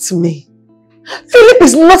 trust me. Philip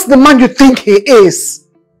is not the man you think he is.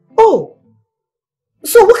 Oh.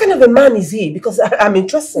 So what kind of a man is he? Because I'm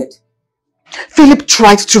interested. Philip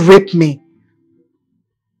tried to rape me.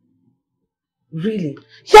 Really?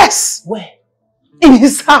 Yes. Where? In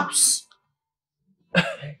his house.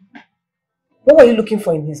 What were you looking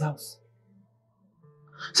for in his house?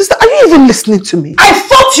 Sister, are you even listening to me? I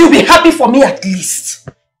thought you'd be happy for me at least.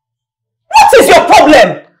 What is your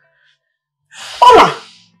problem? Ola,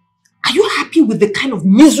 are you happy with the kind of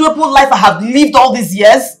miserable life I have lived all these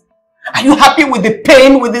years? Are you happy with the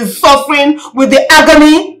pain, with the suffering, with the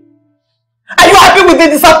agony? Are you happy with the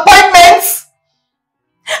disappointments?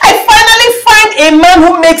 I finally find a man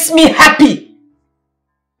who makes me happy.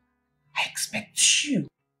 I expect you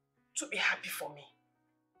to be happy for me.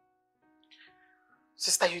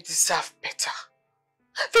 Sister, you deserve better.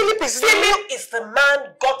 Philip is the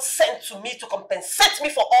man God sent to me to compensate me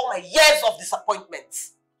for all my years of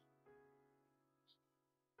disappointments.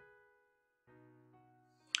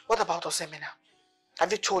 What about Osemina?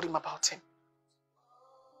 Have you told him about him?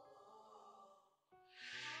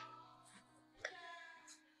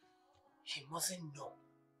 He mustn't know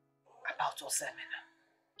about Osemina.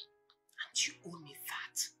 And you owe me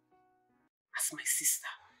that as my sister.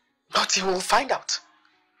 But he will find out.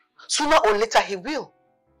 Sooner or later he will.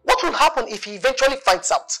 What will happen if he eventually finds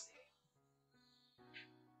out?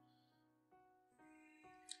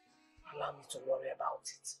 Allow me to worry about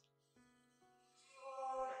it.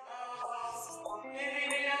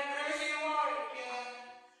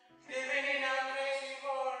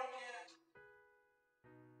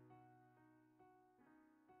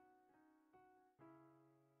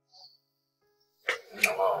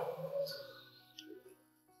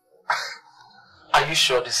 Are you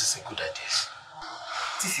sure this is a good idea?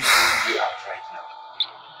 This is where we are right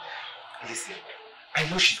now. Listen, I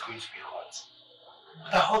know she's going to be hurt.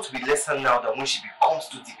 But her hurt will be lesser now than when she becomes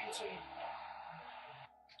too deep into me.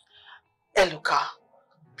 Eluka,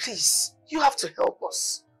 Please, you have to help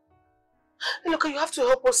us. Look, you have to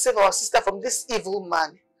help us save our sister from this evil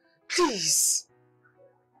man. Please.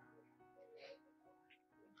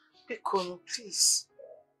 Bikono, please.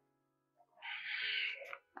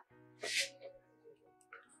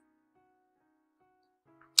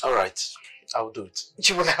 All right, I will do it.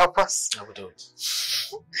 You will help us? I will do it.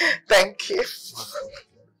 Thank you.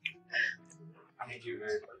 Thank you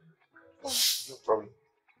very much. No problem.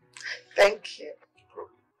 Thank you.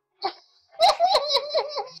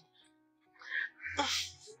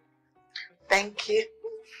 Thank you.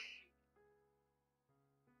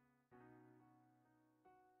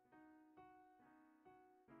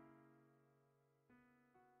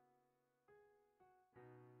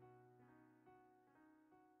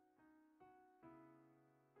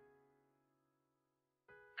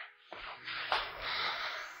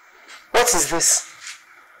 What is this?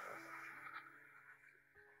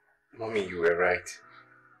 Mommy, you were right.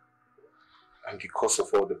 And because of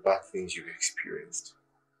all the bad things you've experienced,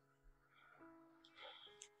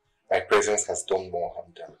 my presence has done more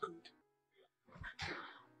harm than good.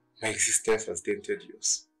 My existence has dented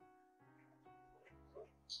yours.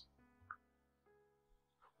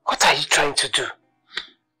 What are you trying to do?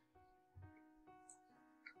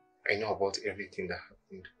 I know about everything that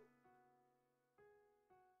happened.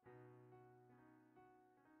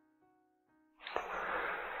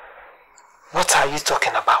 What are you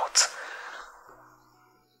talking about?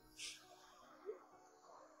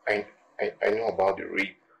 I know about the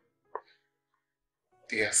rape,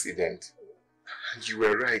 the accident, and you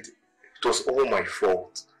were right. It was all my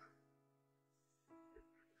fault.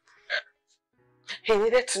 He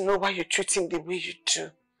needed to know why you treat him the way you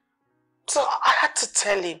do. So I had to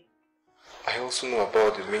tell him. I also know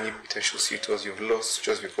about the many potential suitors you've lost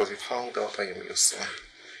just because you found out I am your son.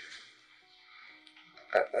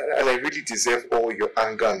 And I really deserve all your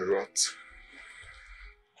anger and wrath.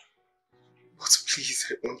 But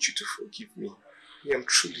please, I want you to forgive me. I am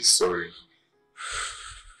truly sorry.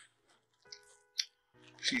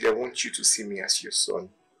 Please, I want you to see me as your son.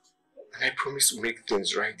 And I promise to make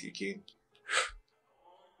things right again.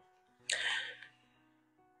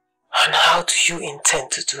 And how do you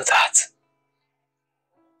intend to do that?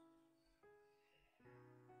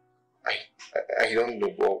 I don't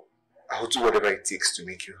know, but I'll do whatever it takes to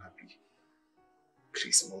make you happy.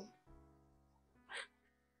 Please, Mom.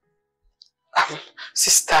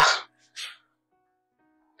 Sister,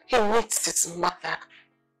 he needs his mother.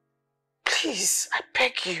 Please, I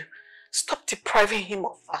beg you, stop depriving him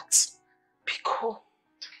of that. Biko,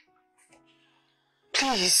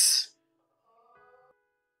 please.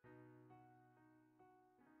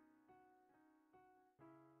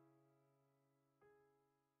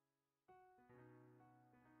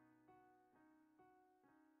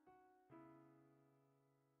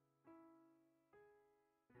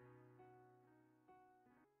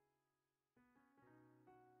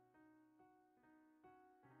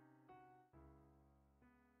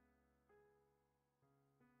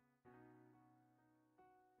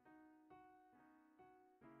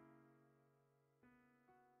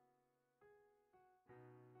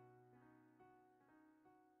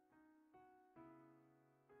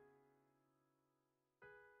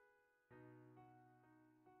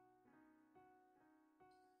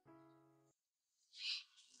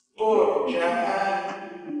 Oh,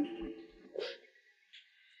 child.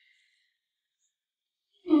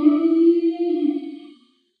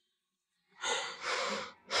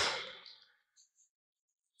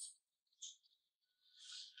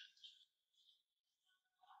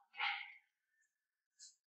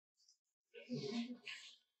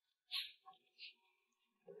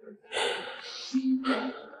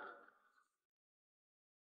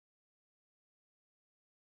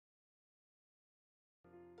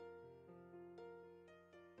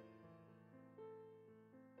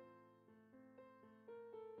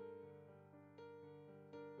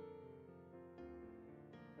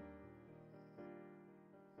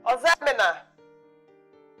 Ozemena.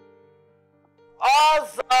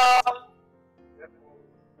 Ozo.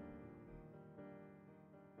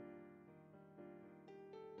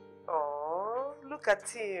 Oh, look at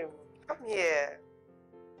him. Come here.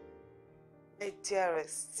 My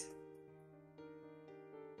dearest.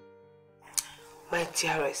 My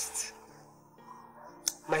dearest.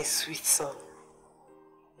 My sweet son.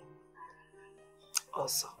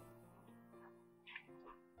 Also.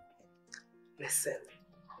 Listen.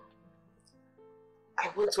 I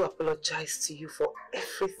want to apologize to you for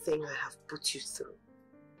everything I have put you through.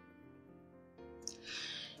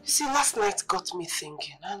 You see, last night got me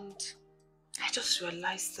thinking, and I just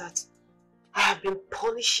realized that I have been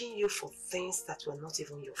punishing you for things that were not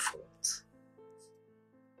even your fault.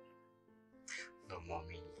 No,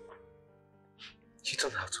 Mommy. You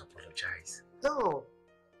don't have to apologize. No.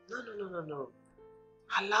 No.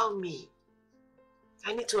 Allow me.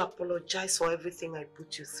 I need to apologize for everything I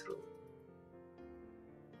put you through.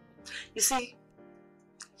 You see,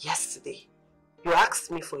 yesterday, you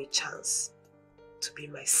asked me for a chance to be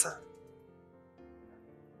my son.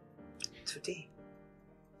 Today,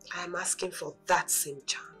 I am asking for that same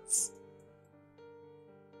chance.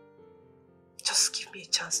 Just give me a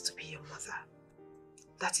chance to be your mother.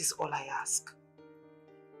 That is all I ask.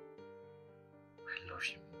 I love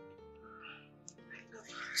you. I love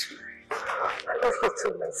you too. I love you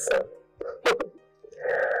too, my son.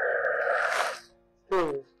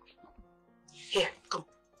 Here, come.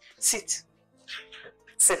 Sit.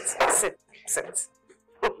 Sit.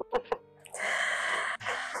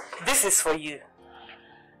 This is for you.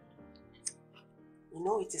 You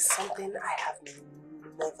know, it is something I have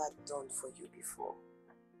never done for you before.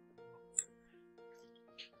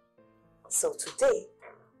 So today,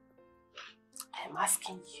 I am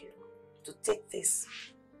asking you to take this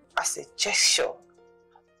as a gesture,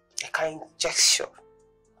 a kind gesture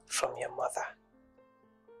from your mother.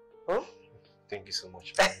 Hmm? Thank you so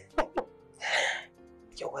much.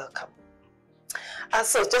 You're welcome. And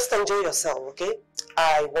so just enjoy yourself, okay?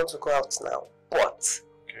 I want to go out now, but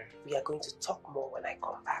we are going to talk more when I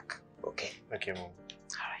come back, okay? Okay, Mom.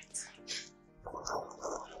 Alright.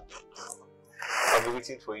 I'll be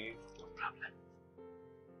waiting for you. No problem.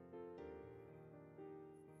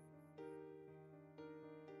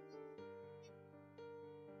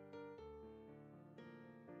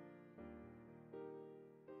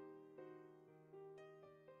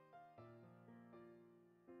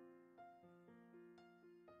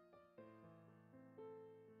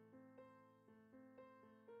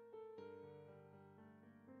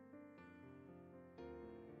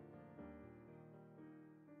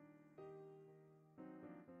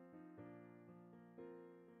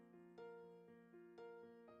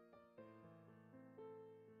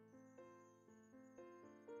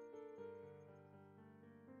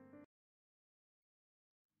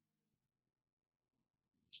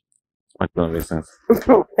 Listen.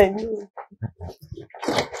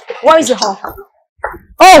 Where is the hall?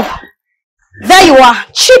 Oh, there you are,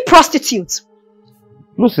 cheap prostitute.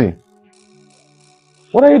 Lucy,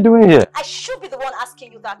 what are you doing here? I should be the one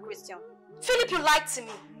asking you that question. Philip, you lied to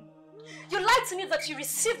me. You lied to me that you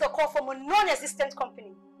received a call from a non-existent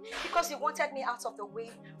company because you wanted me out of the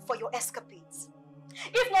way for your escapades.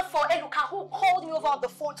 If not for Eluka, who called me over on the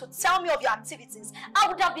phone to tell me of your activities, I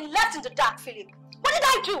would have been left in the dark, Philip. What did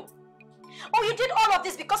I do? Oh, you did all of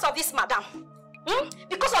this because of this, madam.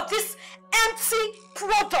 Because of this empty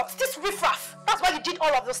product, this riffraff. That's why you did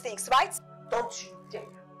all of those things, right? Don't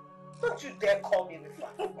you dare call me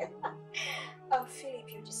riffraff. Philip,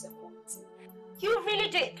 you disappoint me. You really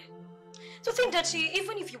did. To think that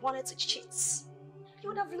even if you wanted to cheat, you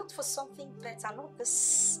would have looked for something better, not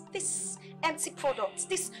this empty product,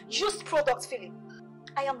 this used product, Philip.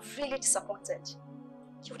 I am really disappointed.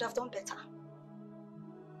 You would have done better.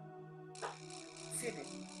 Philip,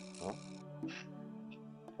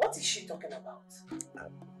 what is she talking about? I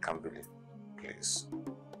can't believe. Please.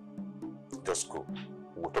 Just go.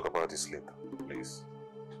 We'll talk about this later. Please.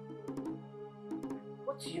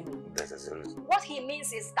 What do you mean? That is the reason. What he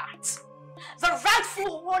means is that the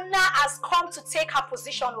rightful owner has come to take her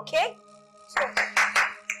position, okay? So,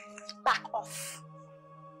 back off.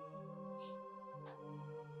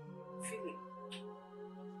 Philip,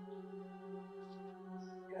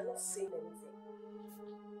 you are not saying anything.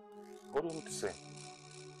 What do you need to say?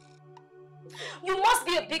 You must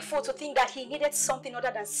be a big fool to think that he needed something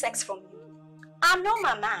other than sex from you. I know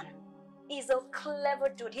my man. He's a clever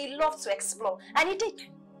dude. He loves to explore. And he did.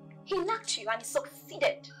 He knocked you and he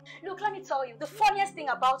succeeded. Look, let me tell you, the funniest thing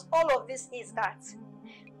about all of this is that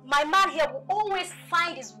my man here will always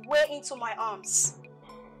find his way into my arms.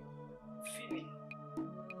 Philip,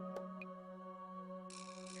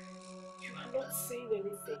 you are not saying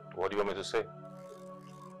anything. What do you want me to say?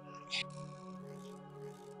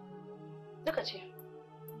 Look at you.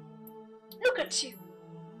 Look at you.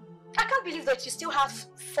 I can't believe that you still have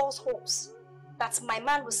false hopes that my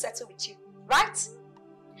man will settle with you, right?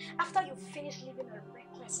 After you finish living a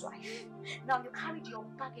reckless life, now you carried your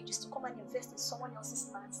baggages to come and invest in someone else's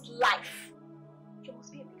man's life. You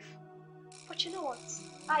must be a big fool. But you know what?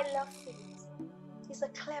 I love Philip. He's a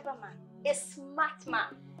clever man, a smart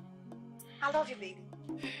man. I love you, baby.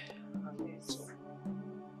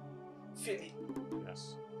 Philip.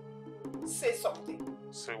 Yes. Say something.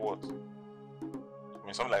 Say what? I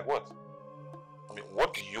mean, something like what? I mean,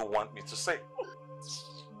 what do you want me to say?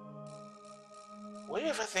 Were you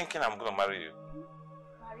ever thinking I'm gonna marry you?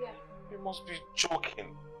 Maria. You must be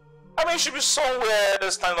joking. I mean, you should be somewhere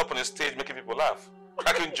standing up on the stage making people laugh,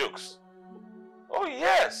 cracking jokes. Oh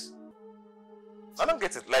yes. I don't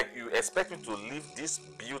get it. Like, you expect me to leave this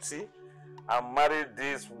beauty and marry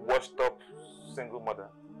this washed up single mother?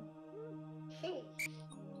 Hey.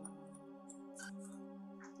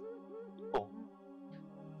 Oh.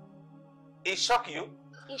 It shocked you?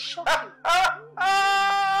 It shocked you.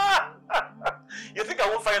 You think I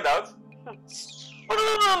won't find out? No.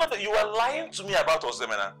 You are lying to me about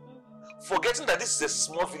Ozemena. Forgetting that this is a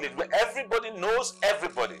small village where everybody knows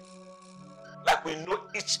everybody. Like we know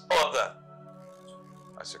each other.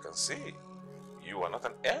 As you can see, you are not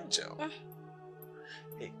an angel.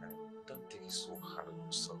 Hey, don't take it so hard on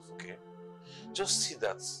yourself, okay? Just see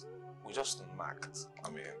that we just knocked. I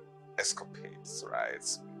mean, escapades,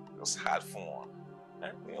 right? Just had fun.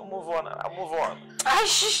 And you move on, and I'll move on.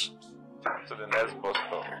 To the next bus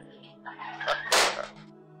stop.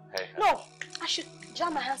 Hey. No, I should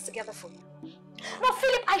jam my hands together for you. No,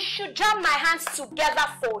 Philip, I should jam my hands together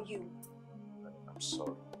for you. I'm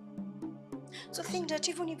sorry. To think that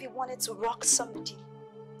even if you wanted to rock somebody,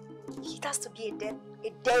 it has to be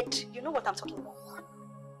a dead, you know what I'm talking about.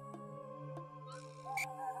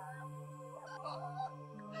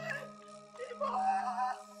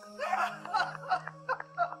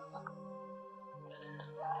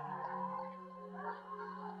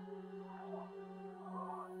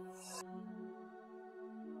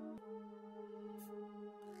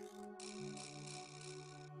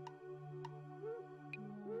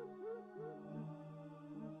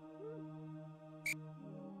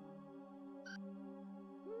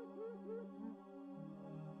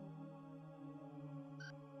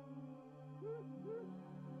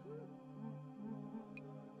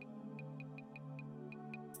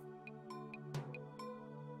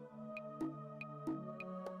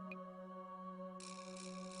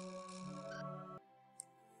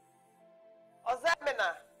 Ozemena.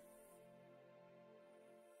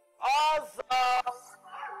 Ozo.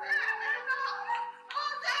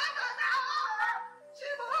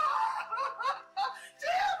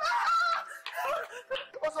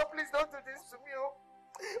 Ozo, please don't do this to me.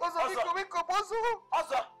 Ozo, wake up, Ozo.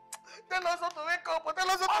 Ozo. Tell Ozo to wake up. Tell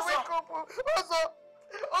Ozo to wake up. Ozo.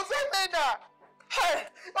 Ozemena. Hey.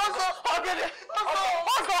 Ozo.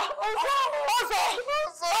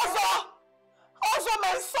 Ozo,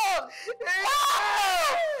 my son!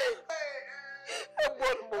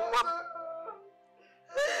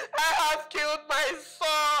 I have killed my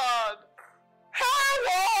son! I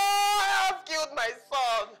have killed my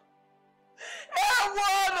son!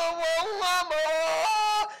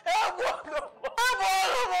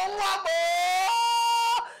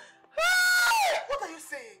 What are you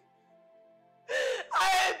saying?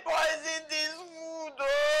 I poisoned this food!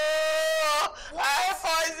 I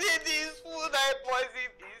poisoned this food!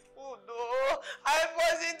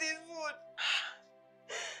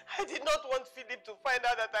 I did not want Philip to find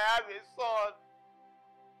out that I have a son.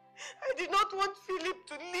 I did not want Philip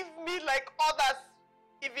to leave me like others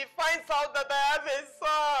if he finds out that I have a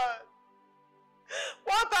son.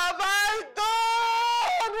 What have I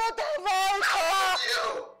done? What have I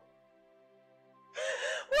done?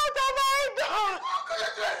 What have I done? How could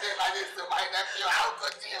you do anything like this to my nephew? How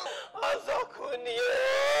could you? Ozo, could you?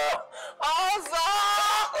 Ozo!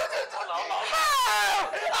 How could you do this?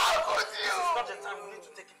 How could you? This is not the time. We need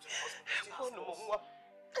to take him to the hospital.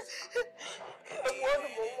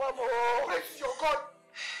 Praise your God.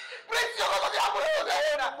 Praise your God.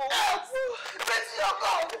 Praise your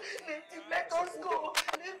God. Let us go.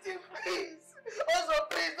 Lift him, please. Also,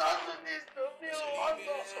 please don't do this to me.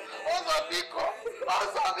 Also, Biko.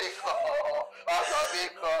 Also, Biko. Also,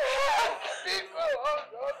 Biko. Biko.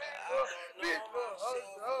 Also, Biko. Biko.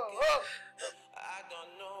 Also. I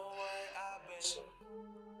don't know why I've been.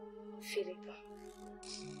 Philip,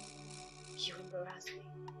 you embarrass me.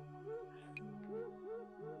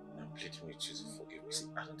 I'm pleading with you to forgive me. See,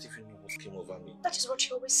 I don't even know what came over me. That is what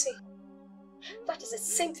you always say. That is the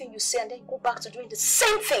same thing you say and then go back to doing the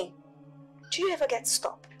same thing. Do you ever get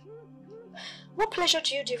stopped? What pleasure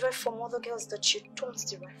do you derive from other girls that you don't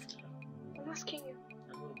derive from? I'm asking you.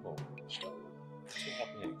 I don't know. What's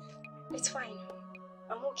happening? It's fine.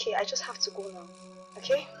 I'm okay. I just have to go now.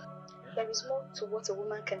 Okay? Yeah. There is more to what a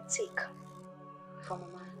woman can take from a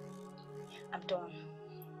man. I'm done.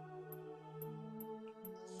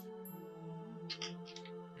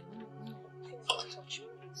 Please don't touch me.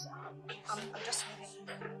 I'm just leaving.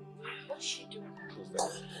 What's she doing?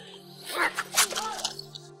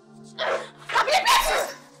 Come here,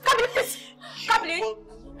 please! Come here, please! Come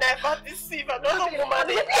will never deceive another woman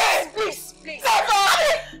again. Please.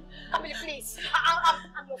 Never! Camille, please.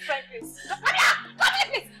 I'm your friend, please. Camille,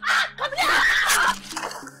 please. Camille!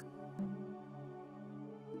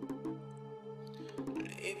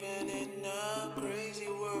 Living in a crazy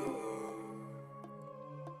world.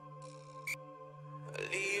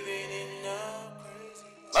 Living in a crazy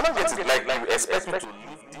world. I don't get it. Like you expect me to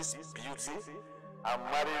leave this beauty and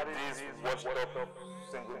marry this washed up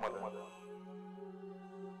single mother.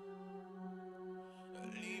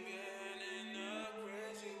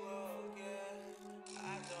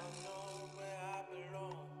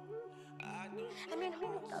 I mean, who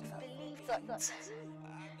would have believed that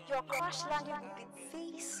your crash landing would be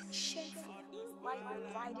this shameful while you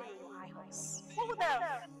were riding on your high horse? Who would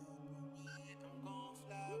have?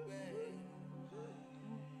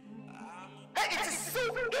 It is so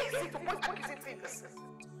easy to point accusing fingers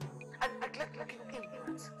and neglect looking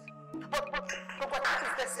inwards. But that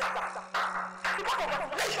is the sister. People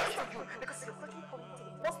congratulations to you because you're fighting for the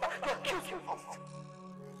monster to accuse you of.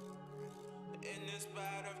 In this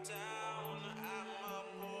part of town, I'm a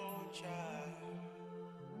poor child.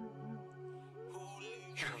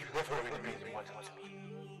 You've never really been the one to me.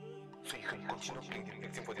 So you can continue playing the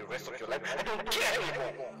victim for the rest of your life. I don't care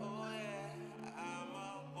anymore.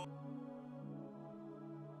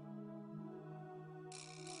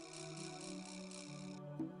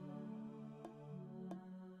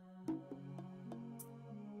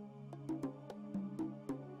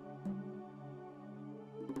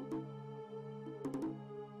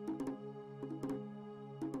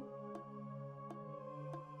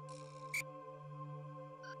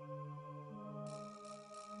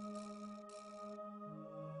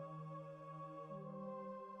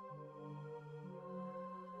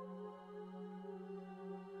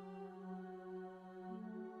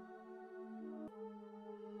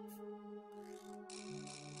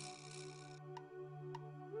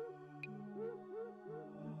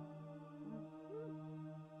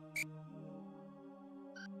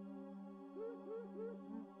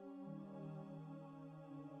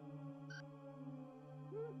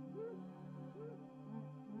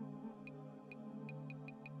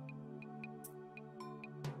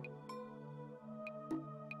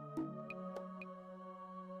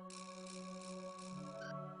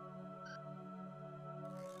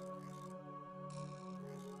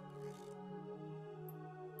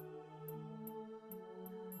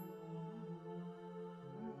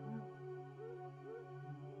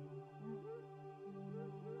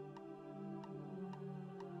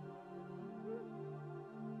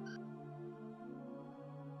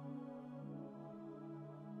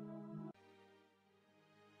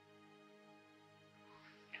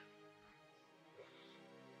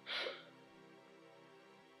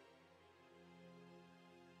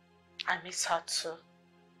 I miss her too.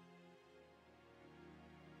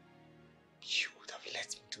 You would have let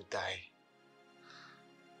me to die.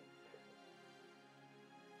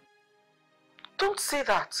 Don't say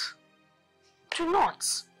that. Do not.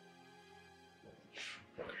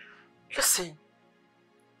 Listen,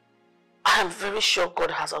 I am very sure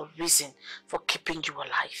God has a reason for keeping you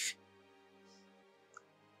alive.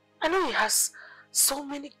 I know He has so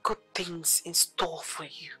many good things in store for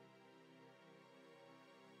you.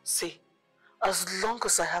 See, as long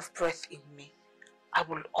as I have breath in me, I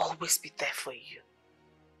will always be there for you.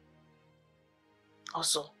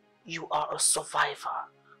 Also, you are a survivor.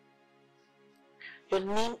 Your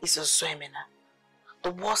name is Urenna.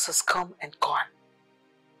 The wars has come and gone,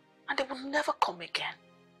 and they will never come again.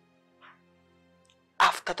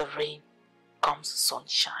 After the rain comes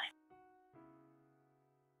sunshine.